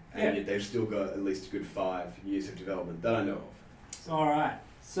date, and yet they've still got at least a good 5 years of development that I know of. All right.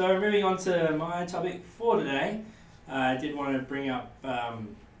 So moving on to my topic for today, I did want to bring up,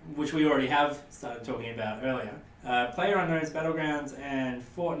 which we already have started talking about earlier, PlayerUnknown's Battlegrounds and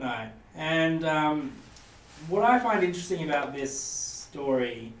Fortnite. And what I find interesting about this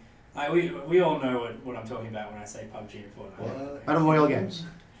story, we all know what I'm talking about when I say PUBG and Fortnite. Battle Royale games.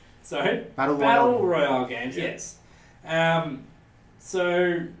 Sorry? Battle Royale games, yes.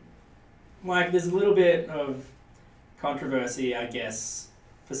 So, like, there's a little bit of controversy, I guess,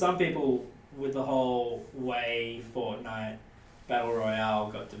 for some people with the whole way Fortnite Battle Royale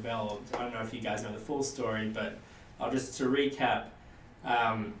got developed. I don't know if you guys know the full story, but to recap,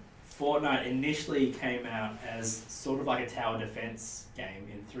 Fortnite initially came out as sort of like a tower defense game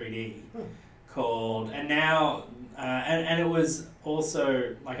in 3D called, and now, and it was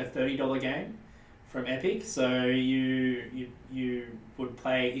also like a $30 game from Epic. So you could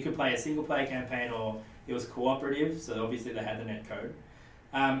play a single player campaign, or it was cooperative. So obviously they had the net code,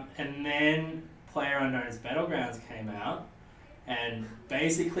 and then PlayerUnknown's Battlegrounds came out and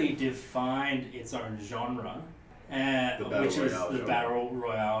basically defined its own genre. Which is the Battle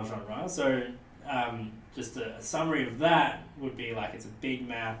Royale genre. So just a summary of that would be like it's a big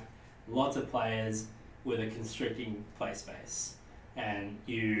map, lots of players with a constricting play space. And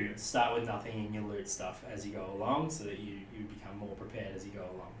you start with nothing and you loot stuff as you go along so that you become more prepared as you go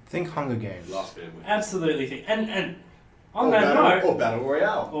along. Think Hunger Games. Last bit. Absolutely. And on that note... Or Battle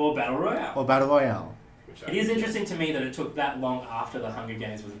Royale. Or Battle Royale. Or Battle Royale. It is interesting to me that it took that long after the Hunger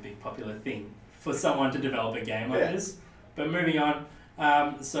Games was a big popular thing for someone to develop a game like this. But moving on,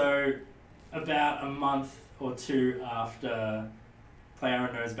 so about a month or two after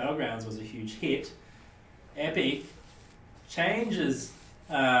PlayerUnknown's Battlegrounds was a huge hit, Epic changes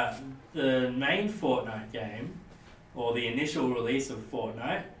the main Fortnite game, or the initial release of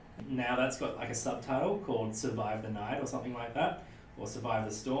Fortnite. Now that's got like a subtitle called Survive the Night or something like that, or Survive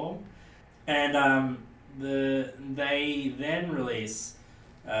the Storm. And they then release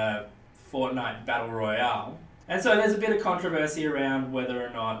Fortnite Battle Royale. And so there's a bit of controversy around whether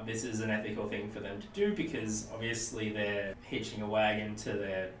or not this is an ethical thing for them to do, because obviously they're hitching a wagon to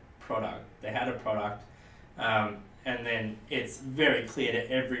their product. They had a product, and then it's very clear to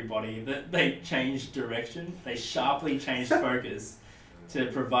everybody that they changed direction. They sharply changed focus to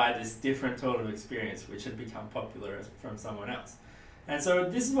provide this different sort of experience, which had become popular from someone else. And so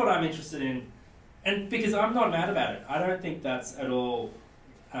this is what I'm interested in, and because I'm not mad about it. I don't think that's at all...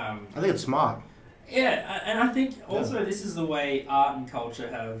 I think it's smart. Yeah, and I think also this is the way art and culture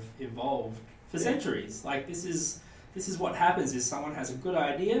have evolved for centuries. Like this is what happens is someone has a good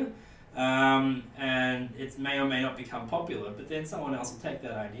idea, and it may or may not become popular, but then someone else will take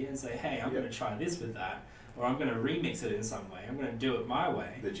that idea and say, hey, I'm going to try this with that, or I'm going to remix it in some way. I'm going to do it my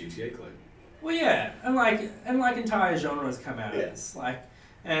way. The GTA clone. Well, yeah, and like entire genres come out of this, like,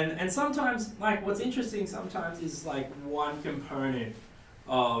 and sometimes like what's interesting sometimes is like one component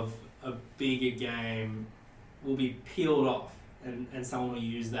of a bigger game will be peeled off, and someone will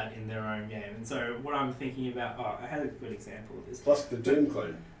use that in their own game. And so what I'm thinking about, I had a good example of this. Plus the Doom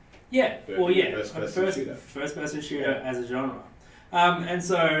clone. Yeah, First person shooter as a genre. And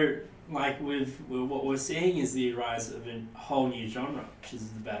so like what we're seeing is the rise of a whole new genre, which is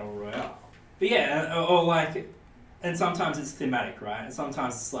the Battle Royale. But yeah, or like, and sometimes it's thematic, right? And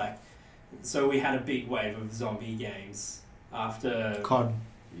sometimes it's like, so we had a big wave of zombie games after COD.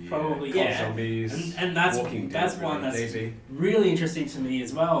 Probably, COD yeah. Zombies. And that's one that's Daisy. really interesting to me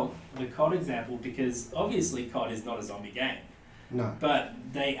as well, the COD example, because obviously COD is not a zombie game. No. But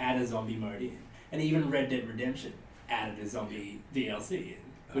they add a zombie mode in. And even Red Dead Redemption added a zombie DLC in,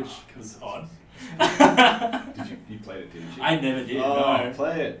 which was odd. You played it, didn't you? I never did, no. no.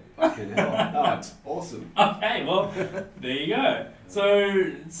 Play it. Fucking hell. Oh, it's awesome. Okay, well, there you go.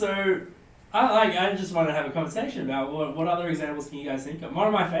 So I just want to have a conversation about what other examples can you guys think of. One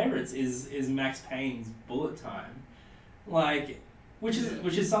of my favorites is Max Payne's Bullet Time, like, which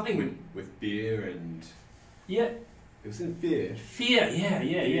is something with beer and yeah. It was in Fear. Fear, yeah.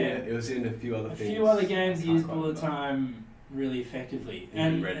 It was in a few other things. A few other games use bullet time really effectively.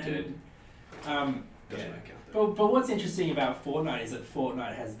 And Red Dead. Doesn't make out. But what's interesting about Fortnite is that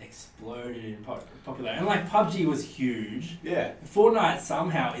Fortnite has exploded in popularity. And like PUBG was huge. Yeah. Fortnite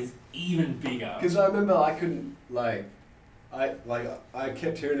somehow is even bigger. Because I remember I couldn't I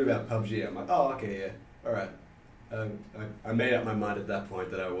kept hearing about PUBG. I'm like, oh okay, yeah, all right. I made up my mind at that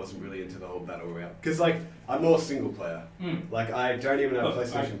point that I wasn't really into the whole battle royale. Because like I'm more single player. Like I don't even have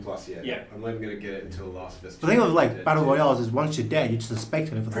PlayStation Plus yet. Yeah. I'm not even gonna get it until Last of Us. The thing with like battle royales is once you're dead, you're just a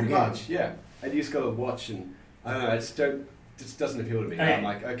spectator for the Pretty game. much, yeah. And you just gotta watch, and I don't know. It just doesn't appeal to me. Okay. I'm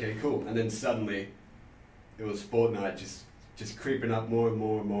like, okay, cool. And then suddenly, it was Fortnite just creeping up more and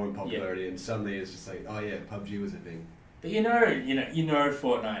more and more in popularity, and suddenly it's just like, oh yeah, PUBG was a thing. But you know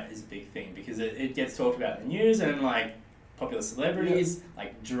Fortnite is a big thing because it gets talked about in the news, and like popular celebrities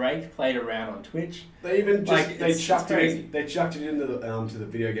like Drake played around on Twitch. They even just Like, they it's chucked crazy. it into the to the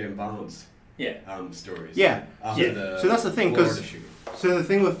video game Barnes stories. Yeah. After the So that's the thing, because Florida shooting. so the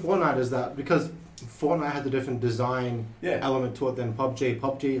thing with Fortnite is that because Fortnite has a different design element to it than PUBG.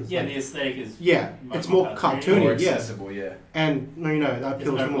 PUBG is The aesthetic is it's more cartoony, more accessible, and that There's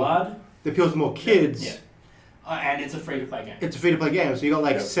appeals no to more. blood. That appeals to more kids. Yeah. And it's a free to play game. It's a free to play game, so you got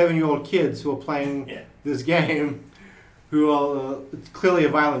like 7-year-old kids who are playing this game, who are it's clearly a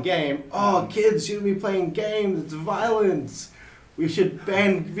violent game. Oh, kids shouldn't be playing games. It's violence. We should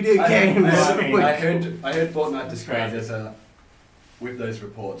ban video games. I heard Fortnite described as with those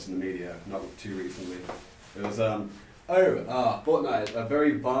reports in the media not too recently. It was Fortnite, a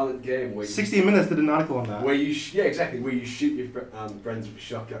very violent game where 60 Minutes did an article on that. Where you where you shoot your friends with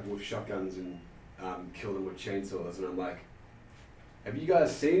shotguns and kill them with chainsaws, and I'm like, have you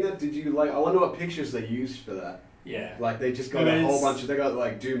guys seen it? Did you I wonder what pictures they used for that. Yeah. Like they just got a whole bunch of, they got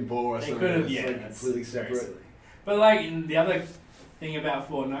like Doom 4 or something that's completely separate. But like the other thing about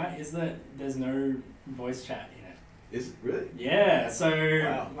Fortnite is that there's no voice chat in it. Is it really? Yeah,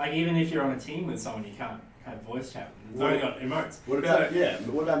 so like even if you're on a team with someone, you can't have voice chat. It's only got emotes. What about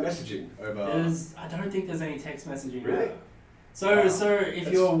messaging over? I don't think there's any text messaging. Really? So if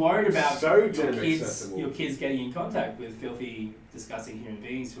That's you're worried about so damn accessible. your kids getting in contact with filthy, disgusting human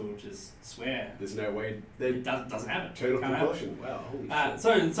beings who will just swear, There's no way they it doesn't happen. total Can't happen. compulsion. Wow, holy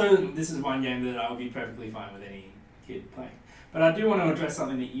shit. So this is one game that I'll be perfectly fine with any kid playing. But I do want to address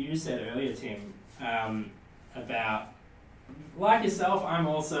something that you said earlier, Tim, about, like yourself, I'm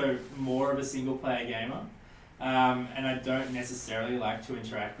also more of a single player gamer, and I don't necessarily like to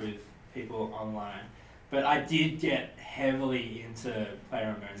interact with people online. But I did get heavily into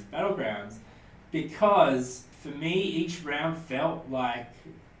PlayerUnknown's Battlegrounds because for me each round felt like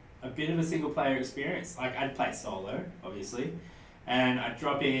a bit of a single player experience. Like I'd play solo, obviously, and I'd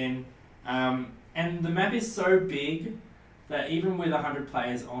drop in, and the map is so big that even with 100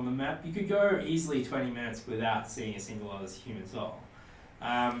 players on the map, you could go easily 20 minutes without seeing a single other human soul.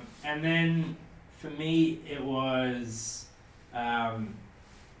 And then for me, it was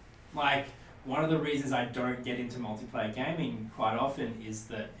like one of the reasons I don't get into multiplayer gaming quite often is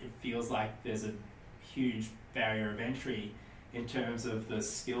that it feels like there's a huge barrier of entry in terms of the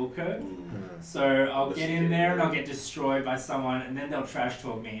skill curve. So I'll get in there and I'll get destroyed by someone, and then they'll trash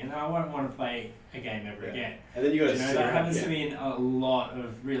talk me, and then I won't want to play a game ever again. And then you got to That happens to me in a lot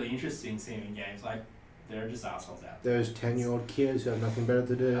of really interesting seeming games. Like there are just assholes out there. Those 10-year-old kids who have nothing better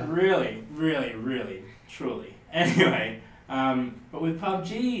to do. Really, really, really, truly. Anyway, but with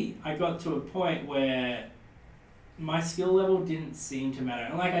PUBG, I got to a point where my skill level didn't seem to matter.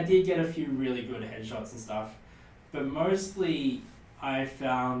 And like I did get a few really good headshots and stuff, but mostly I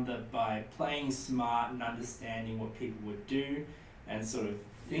found that by playing smart and understanding what people would do and sort of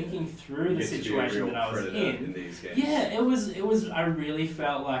thinking through the situation that I was in these games. yeah, it was. I really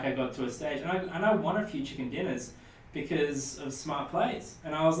felt like I got to a stage, and I won a few chicken dinners because of smart plays.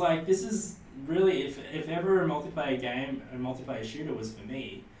 And I was like, this is really, if ever a multiplayer game, a multiplayer shooter was for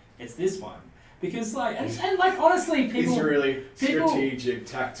me, it's this one. Because like, and like honestly, people. He's really strategic,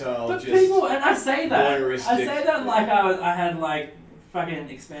 tactile. But just people, and I say that voyeuristic. like I had like fucking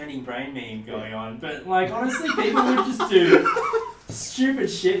expanding brain meme going on, but like honestly, people would just do stupid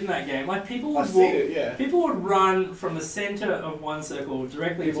shit in that game. Like people would I've seen it, yeah. people would run from the center of one circle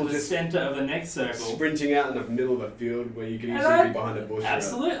directly People to the just center of the next circle. Sprinting out in the middle of a field where you can And easily be behind a bush.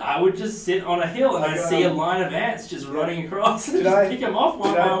 Absolutely, I would just sit on a hill and Like, I'd see a line of ants just running across and Did just I- pick them off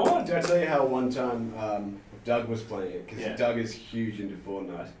one by one. Did I tell you how one time Doug was playing it? Because Yeah. Doug is huge into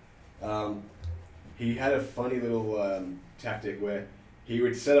Fortnite. He had a funny little tactic where he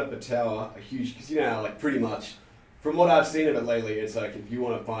would set up a tower, a huge, because you know how, like, pretty much, from what I've seen of it lately, it's like if you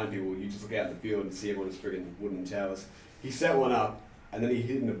want to find people, you just look out in the field and see everyone's friggin' wooden towers. He set one up, and then he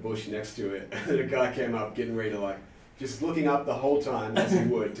hid in a bush next to it, and then a guy came up getting ready to, like, just looking up the whole time as he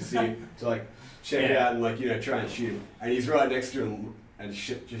would to see, to, like, check it Yeah. out and, like, you know, try and shoot him. And he's right next to him and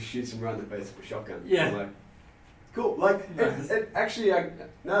just shoots him right in the face with a shotgun. Yeah. I'm like, cool. Like, Nice. it actually,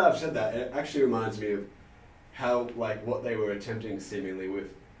 now that I've said that, it actually reminds me of how, like, what they were attempting seemingly with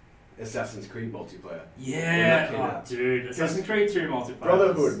Assassin's Creed multiplayer. Yeah, came out. dude, Assassin's Creed 2 multiplayer.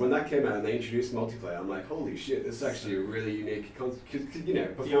 Brotherhood, when that came out and they introduced multiplayer, I'm like, holy shit, this is actually a really unique concept. Because, you know,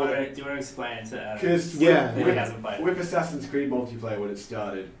 Do you want before... to explain it to Adam? Because Yeah. He hasn't played it. with Assassin's Creed multiplayer when it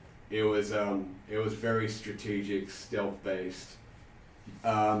started, it was very strategic, stealth-based.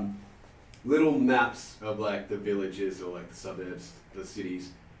 Little maps of, like, the villages or, like, the suburbs, the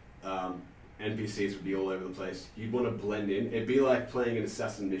cities. NPCs would be all over the place. You'd want to blend in. It'd be like playing an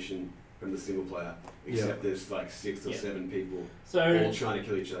assassin mission from the single player, except there's like 6 or 7 people all So, trying to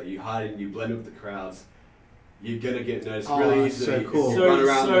kill each other. You hide in, you blend with the crowds. You're gonna get noticed Oh, really that's easily. so cool. You run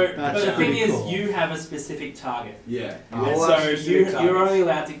around. but That's the thing pretty is, cool. you have a specific target. Yeah. Oh. And all have so specific you're targets. only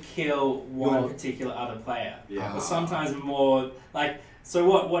allowed to kill one Your- particular other player. Yeah. Or sometimes more, like,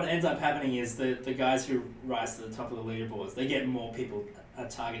 so what ends up happening is the guys who rise to the top of the leaderboards, they get more people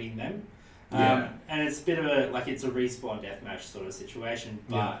targeting them. Yeah. And it's a bit of a, like, it's a respawn deathmatch sort of situation,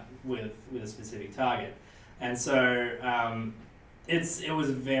 but Yeah. with a specific target. And so it was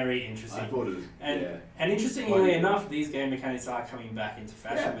very interesting. I thought it was. And, yeah. and interestingly Quite enough, these game mechanics are coming back into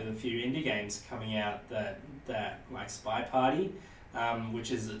fashion Yeah. with a few indie games coming out that like Spy Party,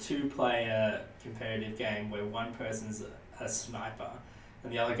 which is a 2-player competitive game where one person's a sniper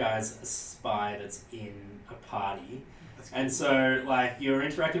and the other guy's a spy that's in a party. And so, like, you're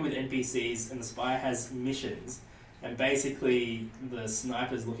interacting with NPCs and the spy has missions, and basically the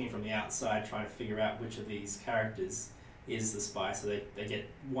sniper's looking from the outside trying to figure out which of these characters is the spy, so they get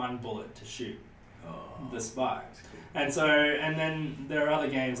one bullet to shoot the spy. That's cool. And so, and then there are other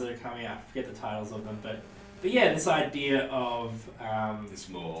games that are coming out, I forget the titles of them, but yeah, this idea of It's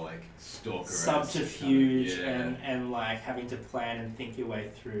more like stalker. subterfuge kind of, and like having to plan and think your way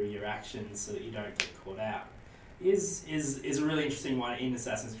through your actions so that you don't get caught out is a really interesting one in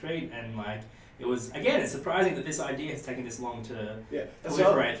Assassin's Creed, and like it was again, it's surprising that this idea has taken this long to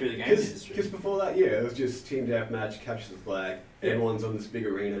proliferate through the games industry. Because before that, it was just team deathmatch, capture the flag. Yeah. Everyone's on this big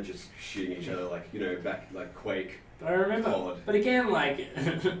arena just shooting each other, like back like Quake. But I remember, COD. but again, like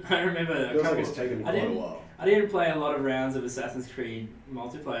I remember It feels like it's taken quite a while. I didn't play a lot of rounds of Assassin's Creed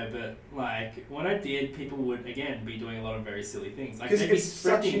multiplayer, but like when I did, people would again be doing a lot of very silly things. Like Because they'd be you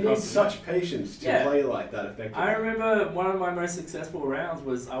sprinting need across the map. such patience to Yeah. play like that effectively. I remember one of my most successful rounds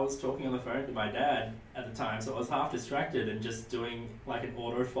was I was talking on the phone to my dad at the time, so I was half distracted and just doing like an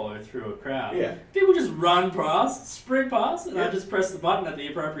auto follow through a crowd. Yeah. People just run past, sprint past, and I Yeah. just press the button at the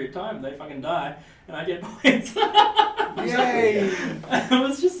appropriate time. They fucking die, and I get points. Yay! It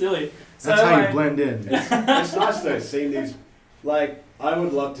was just silly. So, That's how like, you blend in. It's nice though, seeing these. Like, I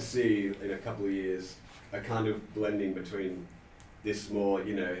would love to see in a couple of years a kind of blending between this more, like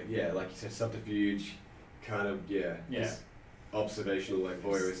you said, subterfuge, kind of, this observational, like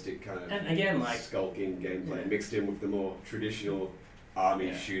voyeuristic kind of And again, like skulking gameplay Yeah. mixed in with the more traditional army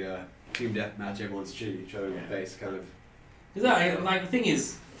Yeah. shooter, team deathmatch, everyone's shooting each other in the Yeah. face, kind of. like the thing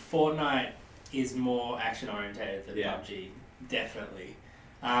is, Fortnite is more action oriented than Yeah. PUBG, definitely.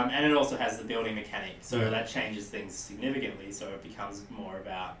 And it also has the building mechanic, so Yeah. that changes things significantly. So it becomes more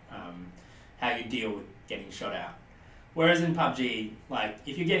about how you deal with getting shot out. Whereas in PUBG, like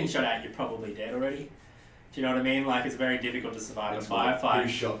if you're getting shot out, you're probably dead already. Do you know what I mean? Like it's very difficult to survive It's a firefight. Who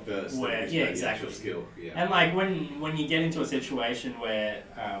shot first? Where- who's yeah, got the actual exactly. skill. Yeah. And like when you get into a situation where,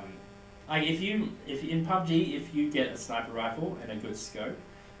 like if in PUBG, if you get a sniper rifle and a good scope,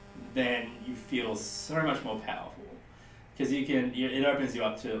 then you feel so much more powerful because it opens you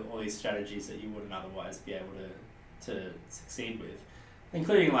up to all these strategies that you wouldn't otherwise be able to succeed with,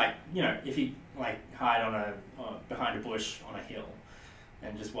 including like if you like hide behind a bush on a hill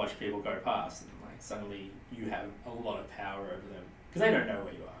and just watch people go past, and like suddenly you have a lot of power over them because they don't know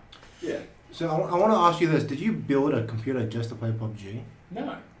where you are. Yeah. So I want to ask you this: did you build a computer just to play PUBG?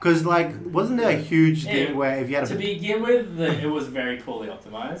 No. Because wasn't there a huge Yeah. thing where if you had To begin with, it was very poorly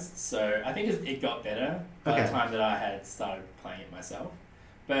optimized, so I think it got better by Okay. the time that I had started playing it myself.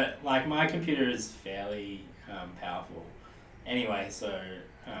 But like my computer is fairly powerful anyway, so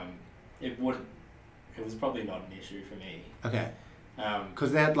it was probably not an issue for me. okay, Um,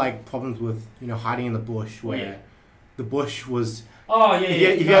 because they had like problems with hiding in the bush where Yeah. the bush was oh yeah, yeah.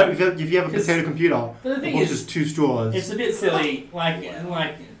 if you have a 'Cause- potato computer, But the the thing bush is, is 2 straws. it's a bit silly.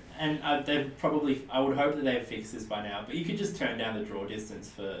 They've probably. I would hope that they've fixed this by now. But you could just turn down the draw distance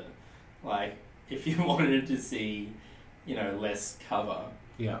for, like, if you wanted to see, less cover.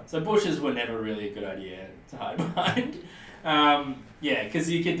 Yeah. So bushes were never really a good idea to hide behind. Because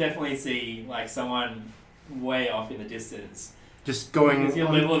you could definitely see like someone way off in the distance. Just going Because your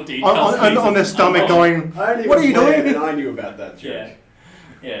on, level of detail on their stomach going, I only what are you played it doing? And I knew about that joke.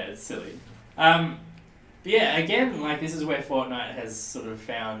 Yeah, it's silly. But yeah, again, like this is where Fortnite has sort of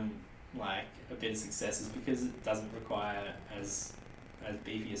found like a bit of success, is because it doesn't require as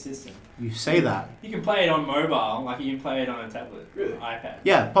beefy a system. You say that. You can play it on mobile, like you can play it on a tablet, Really? or iPad.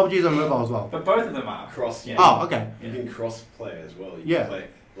 Yeah, PUBG is on mobile as well. But both of them are. Cross. Yeah. Oh, okay. You can cross play as well. You Yeah. can play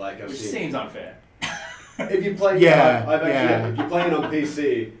like I've Which seen. seems unfair. If you play, Yeah, I've actually, yeah. if you're playing on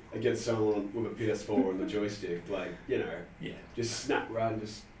PC against someone with a PS4 and the joystick, Yeah. just snap right and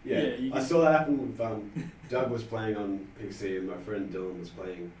just Yeah, you I can- saw that happen with Doug was playing on PC and my friend Dylan was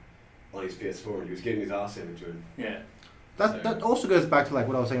playing on his PS4 and he was getting his ass handed to him. Yeah. That also goes back to like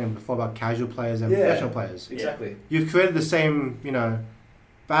what I was saying before about casual players and Yeah. professional players. Exactly. You've created the same,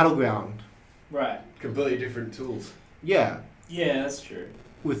 battleground. Right. Completely different tools. Yeah, Yeah, that's true.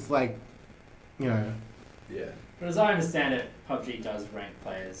 with like, Yeah. But as I understand it, PUBG does rank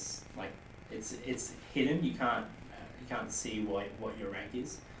players. Like it's hidden. You can't see what your rank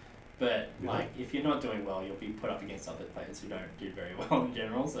is. But Yeah. like if you're not doing well, you'll be put up against other players who don't do very well in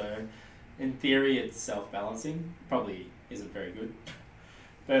general. So in theory, it's self-balancing. Probably isn't very good.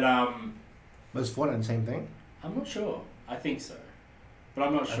 But was Fortnite the same thing? I'm not sure. I think so, but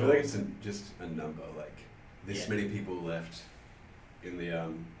I'm not I sure. feel like it's just a number, like this Yeah. many people left in the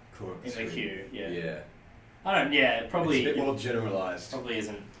core of the In the screen. queue, yeah. Yeah. I don't. Yeah, probably. It's a bit more generalised. Probably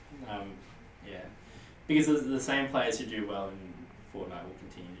isn't. Yeah, because the same players who do well in Fortnite will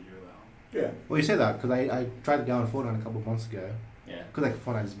continue to do well. Yeah. Well, you say that because I tried to download Fortnite a couple of months ago. Yeah. Because like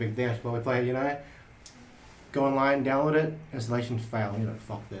Fortnite is a big thing, I should probably play it, Go online, download it, installation fail,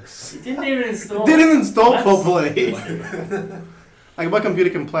 fuck this. It didn't even install. Didn't install That's- properly. Like my computer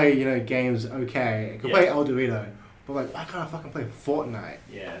can play, games okay. It can Yeah. play Eldorado, But like, why can't I fucking play Fortnite?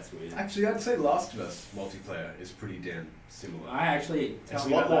 Yeah, that's weird. Actually, I'd say Last of Us multiplayer is pretty damn similar. I actually It's tell a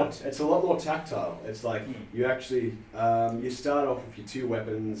me lot more. about that. It's a lot more tactile. It's like Hmm. you actually you start off with your 2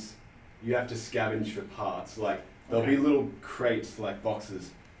 weapons. You have to scavenge for parts. Like there'll be Okay. little crates, like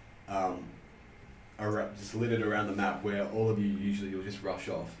boxes, just littered around the map where all of you usually you'll just rush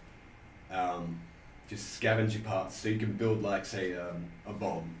off, just scavenge your parts so you can build like say a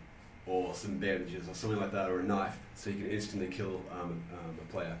bomb, or some bandages or something like that, or a knife, so you can instantly kill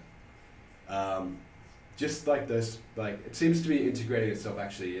a player. Just like those, like it seems to be integrating itself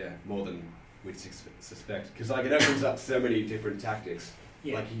actually, yeah, more than we'd suspect, because like it opens up so many different tactics.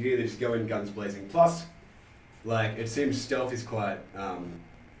 Yeah. Like you can either just go in guns blazing. Plus, like it seems stealth is quite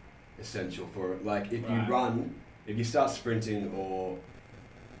essential for it. Like if Right. you run, if you start sprinting, or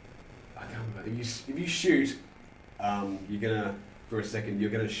I can't remember. If you shoot, you're gonna for a second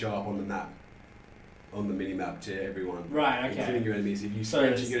you're gonna show up on the map, on the mini map to everyone, Right. including Okay. your enemies. If you So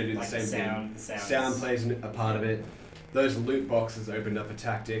sprint, it's you're gonna do like the same sound, thing. The Sound plays a part of it. Those loot boxes opened up a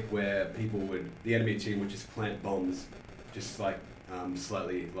tactic where the enemy team would just plant bombs, just like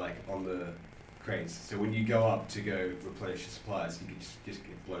slightly like on the crates. So when you go up to go replenish your supplies, you can just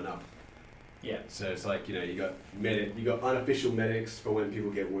get blown up. Yeah. So it's like, you know, you got unofficial medics for when people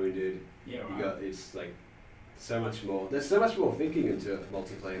get wounded. Yeah. You Right. got it's like so much more. There's so much more thinking into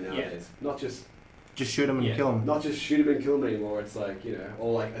multiplayer nowadays. Not just Just shoot him and Yeah. kill him. not just shoot 'em and kill 'em anymore. It's like, you know,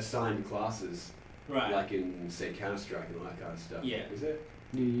 all like assigned classes. Right. Like in, say, Counter-Strike and all that kind of stuff. Yeah. Is it?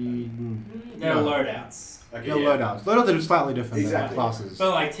 They're No. loadouts. Okay, Your yeah. loadouts. Loadouts are slightly different Exactly. than classes.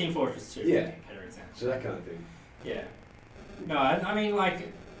 But like Team Fortress 2. Yeah. I think, better example. So that kind of thing. Yeah. No, I mean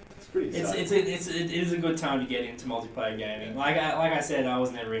like It's pretty it is a good time to get into multiplayer gaming. Like I said, I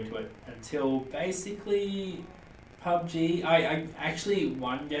was never into it until basically PUBG. I actually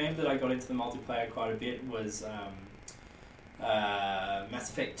one game that I got into the multiplayer quite a bit was Mass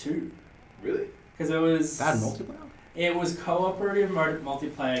Effect 2, Really? because it was Bad multiplayer? It was cooperative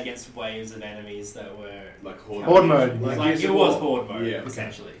multiplayer against waves of enemies that were Like Horde, Horde mode. Like, Gears it of was War. Horde mode Yeah.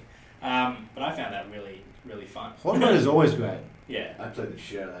 essentially. But I found that really fun. Horde mode is always great. Yeah. I played the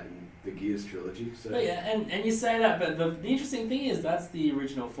shit out of that in the Gears trilogy. So But yeah, and you say that, but the interesting thing is that's the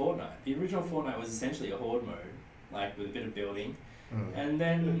original Fortnite. The original Fortnite was essentially a horde mode, like with a bit of building, and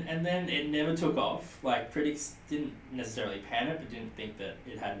then it never took off. Like critics didn't necessarily pan it, but didn't think that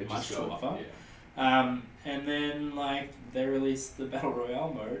it had it much just to got- offer. Yeah. And then like they released the Battle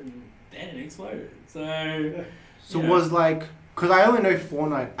Royale mode, and then it exploded. So So Yeah. was like, because I only know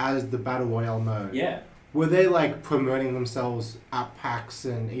Fortnite as the Battle Royale mode. yeah, Were they like promoting themselves at PAX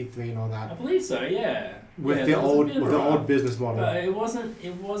and E3 and all I that believe so. Yeah, with yeah, the there was a old bit of with the a- old business model? But it wasn't.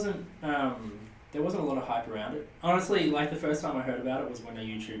 There wasn't a lot of hype around it. Honestly, like the first time I heard about it was when a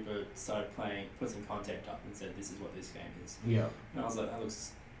YouTuber started put some content up and said, "This is what this game is," Yeah. and I was like, "That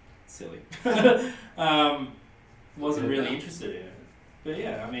looks silly." Wasn't really interested in it. But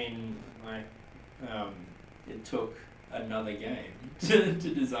yeah, I mean, like, it took another game to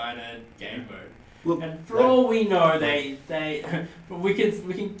design a game mode. Look, And for all we know, they we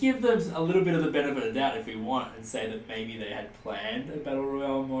can give them a little bit of the benefit of the doubt if we want and say that maybe they had planned a battle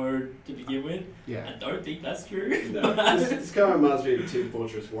royale mode to begin with. yeah. I don't think that's true. No, this kind of reminds me of Team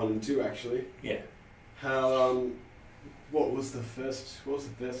Fortress 1 and 2 actually. Yeah. How what was the first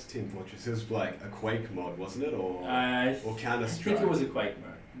Team Fortress? It was like a Quake mod, wasn't it, or I Counter think Strike? it was a Quake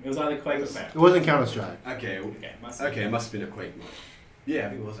mode. It was either Quake or It Quake. wasn't Counter Strike. Okay, Okay, must okay, it must have been a Quake mod. Yeah, I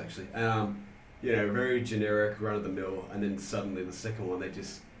think it was actually. You know, very generic, run of the mill, and then suddenly the second one they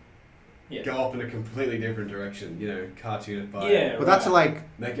just Yeah. go off in a completely different direction. You know, cartoonify. Yeah. But that's like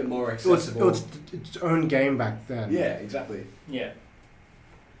Make it more it was accessible. its own game back then. Yeah, exactly. Yeah.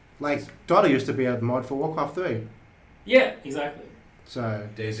 Like Dota used to be a mod for Warcraft 3. Yeah, exactly. So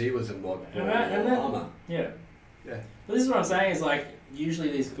DayZ was a mod for And then- Armor. Yeah. Yeah. But this is what I'm saying is like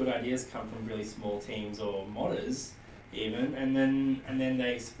usually these good ideas come from really small teams or modders even and then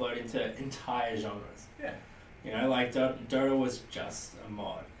they explode into entire genres. Yeah. You know, like Dota was just a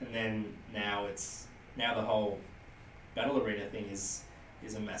mod and then now the whole battle arena thing is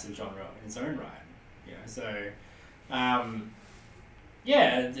a massive genre in its own right. You know, so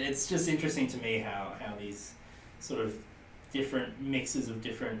yeah, it's just interesting to me how these sort of different mixes of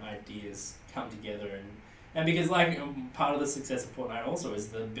different ideas come together and because like part of the success of Fortnite also is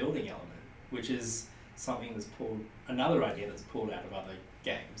the building element, which is something that's another idea that's pulled out of other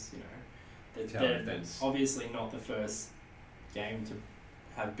games, you know. Tower They're defense. obviously not the first game to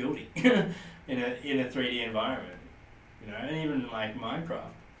have building in a 3D environment, you know, and even like Minecraft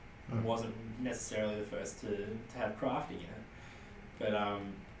wasn't necessarily the first to have crafting in it. But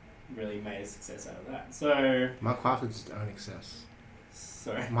really made a success out of that. So, Minecraft is its own excess.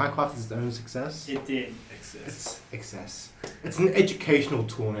 sorry, Minecraft is its own success. it did. Excess. Excess. It's an educational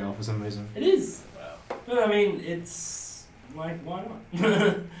tool now for some reason. It is. Wow. But I mean, it's like, why not?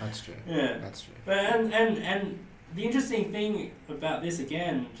 That's true. Yeah. That's true. But and the interesting thing about this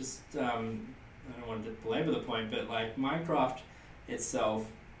again, just I don't want to belabor the point, but like Minecraft itself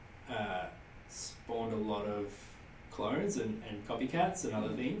spawned a lot of clones and copycats and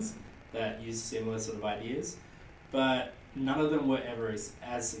other things that use similar sort of ideas, but none of them were ever as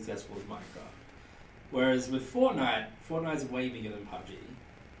successful as Minecraft. Whereas with Fortnite's way bigger than PUBG.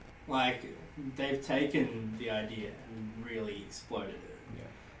 Like, they've taken the idea and really exploded it.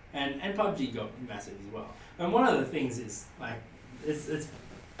 Yeah. And PUBG got massive as well. And one of the things is, like, it's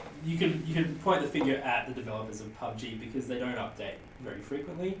you can point the finger at the developers of PUBG because they don't update very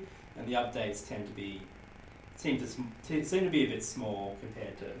frequently, and the updates seem to be a bit small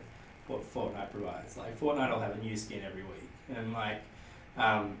compared to what Fortnite provides. Like, Fortnite will have a new skin every week, and like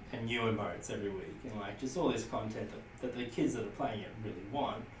and new emotes every week, and like just all this content that the kids that are playing it really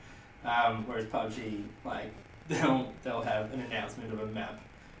want. Whereas PUBG, like they'll have an announcement of a map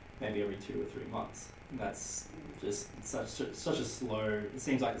maybe every 2 or 3 months, and that's just such a slow. It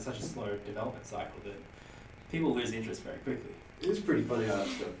seems like it's such a slow development cycle that people lose interest very quickly. It's pretty funny how that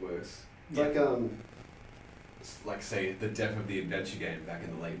stuff works. It's like say the death of the adventure game back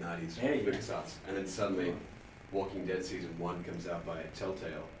in the late 90s, Yeah, yeah. LucasArts, and then suddenly Walking Dead season 1 comes out by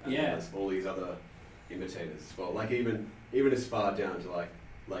Telltale, and Yeah. there's all these other imitators as well. Like even as far down to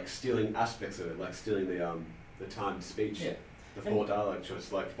like stealing aspects of it, like stealing the timed speech, Yeah. the four dialogue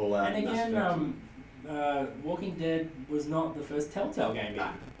choice, like Fallout. And Mass again, Effect. Walking Dead was not the first Telltale game.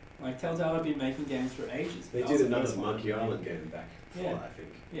 Nah. Like Telltale had been making games for ages. They That was did the another first one. Monkey Island game back before, Yeah. I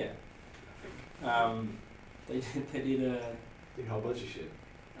think. Yeah. They did a. Did a whole bunch of shit.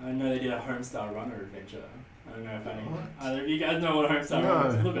 I know they did a Homestar Runner adventure. I don't know if any What? either of you guys know what Homestar No.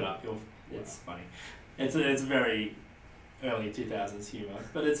 Runner is. Look it up. It's funny. It's very early 2000s humor,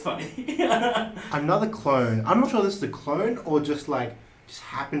 but it's funny. Another clone. I'm not sure this is a clone or just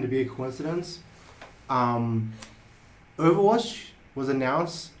happened to be a coincidence. Overwatch was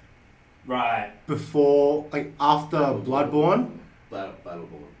announced Right. before, after Bloodborne. Battleborn.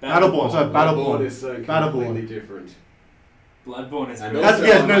 Battleborn. Sorry, Battleborn. is so Battleborn. completely different. Bloodborne is And really That's, also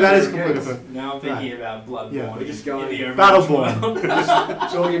yes, one no, of my that is favorite completely games. different. Now I'm thinking about Bloodborne Yeah. We're just in going- the Overwatch Battleborn. world. We're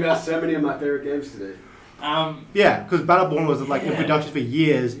just talking about so many of my favorite games today. Yeah, because Battleborn was in Yeah. production for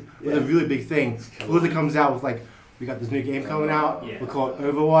years. It was a Yeah. really big thing. It's killer. Blizzard comes out with we got this new game coming out. Yeah. We call it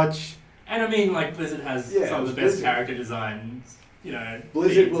Overwatch. And I mean, like, Blizzard has Yeah, some it of was the best Blizzard. character designs, you know.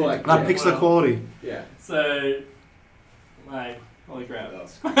 Blizzard feeds were in like- That Yeah. pixel quality. Yeah. So, like, holy crap. That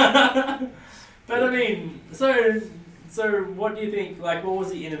was But I mean, so what do you think? Like, what was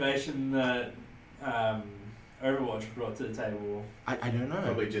the innovation that Overwatch brought to the table? I don't know.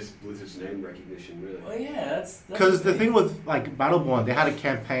 probably just Blizzard's name recognition, really. Well, yeah, that's Because the thing with Battleborn, they had a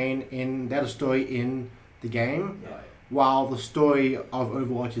campaign they had a story in the game, Yeah, while the story of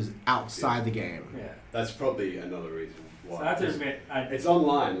Overwatch is outside the game. yeah. That's probably another reason why. So I have to 'Cause admit, it's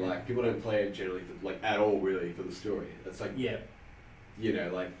online, people don't play it generally at all, really, for the story. It's yeah.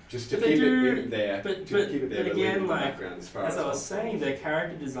 Just to But they keep do- it there. but- to but- keep it there, but leave it again, in the like, background as far As I was possible. saying, their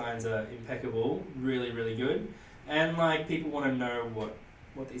character designs are impeccable, really, really good, and like people want to know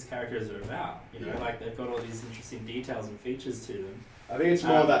what these characters are about. You know, Yeah. like they've got all these interesting details and features to them. I think it's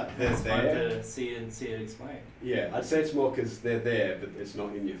more that they're it's fun there. to see it explained. Yeah, I'd say it's more because they're there, but it's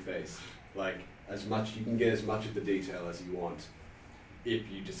not in your face. You can get as much of the detail as you want if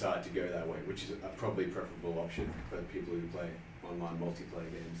you decide to go that way, which is a probably preferable option for people who play online multiplayer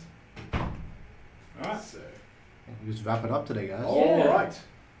games. Alright. So, We just wrap it up today, guys. Yeah. all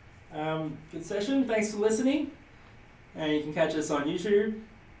right. Good session. Thanks for listening. And you can catch us on YouTube,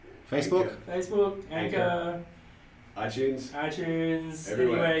 Facebook, Facebook, Anchor, iTunes. iTunes,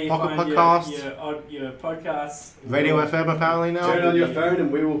 Everywhere. anywhere you Pocket find Podcast. your podcasts. Radio FM apparently now. Turn on your phone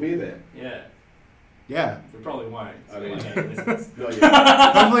and we will be there. Yeah, Yeah. we probably won't. I mean- listeners. Not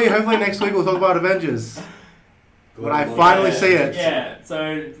yet. hopefully next week we'll talk about Avengers. When I Global finally Monday. see it. Yeah,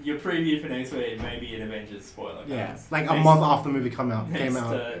 so your preview for next week may be an Avengers spoiler. Yeah. guys. Like a Next- month after the movie came out.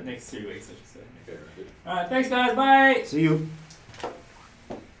 Next 2 weeks, I should say. Fair enough. Alright, thanks guys, bye! See you.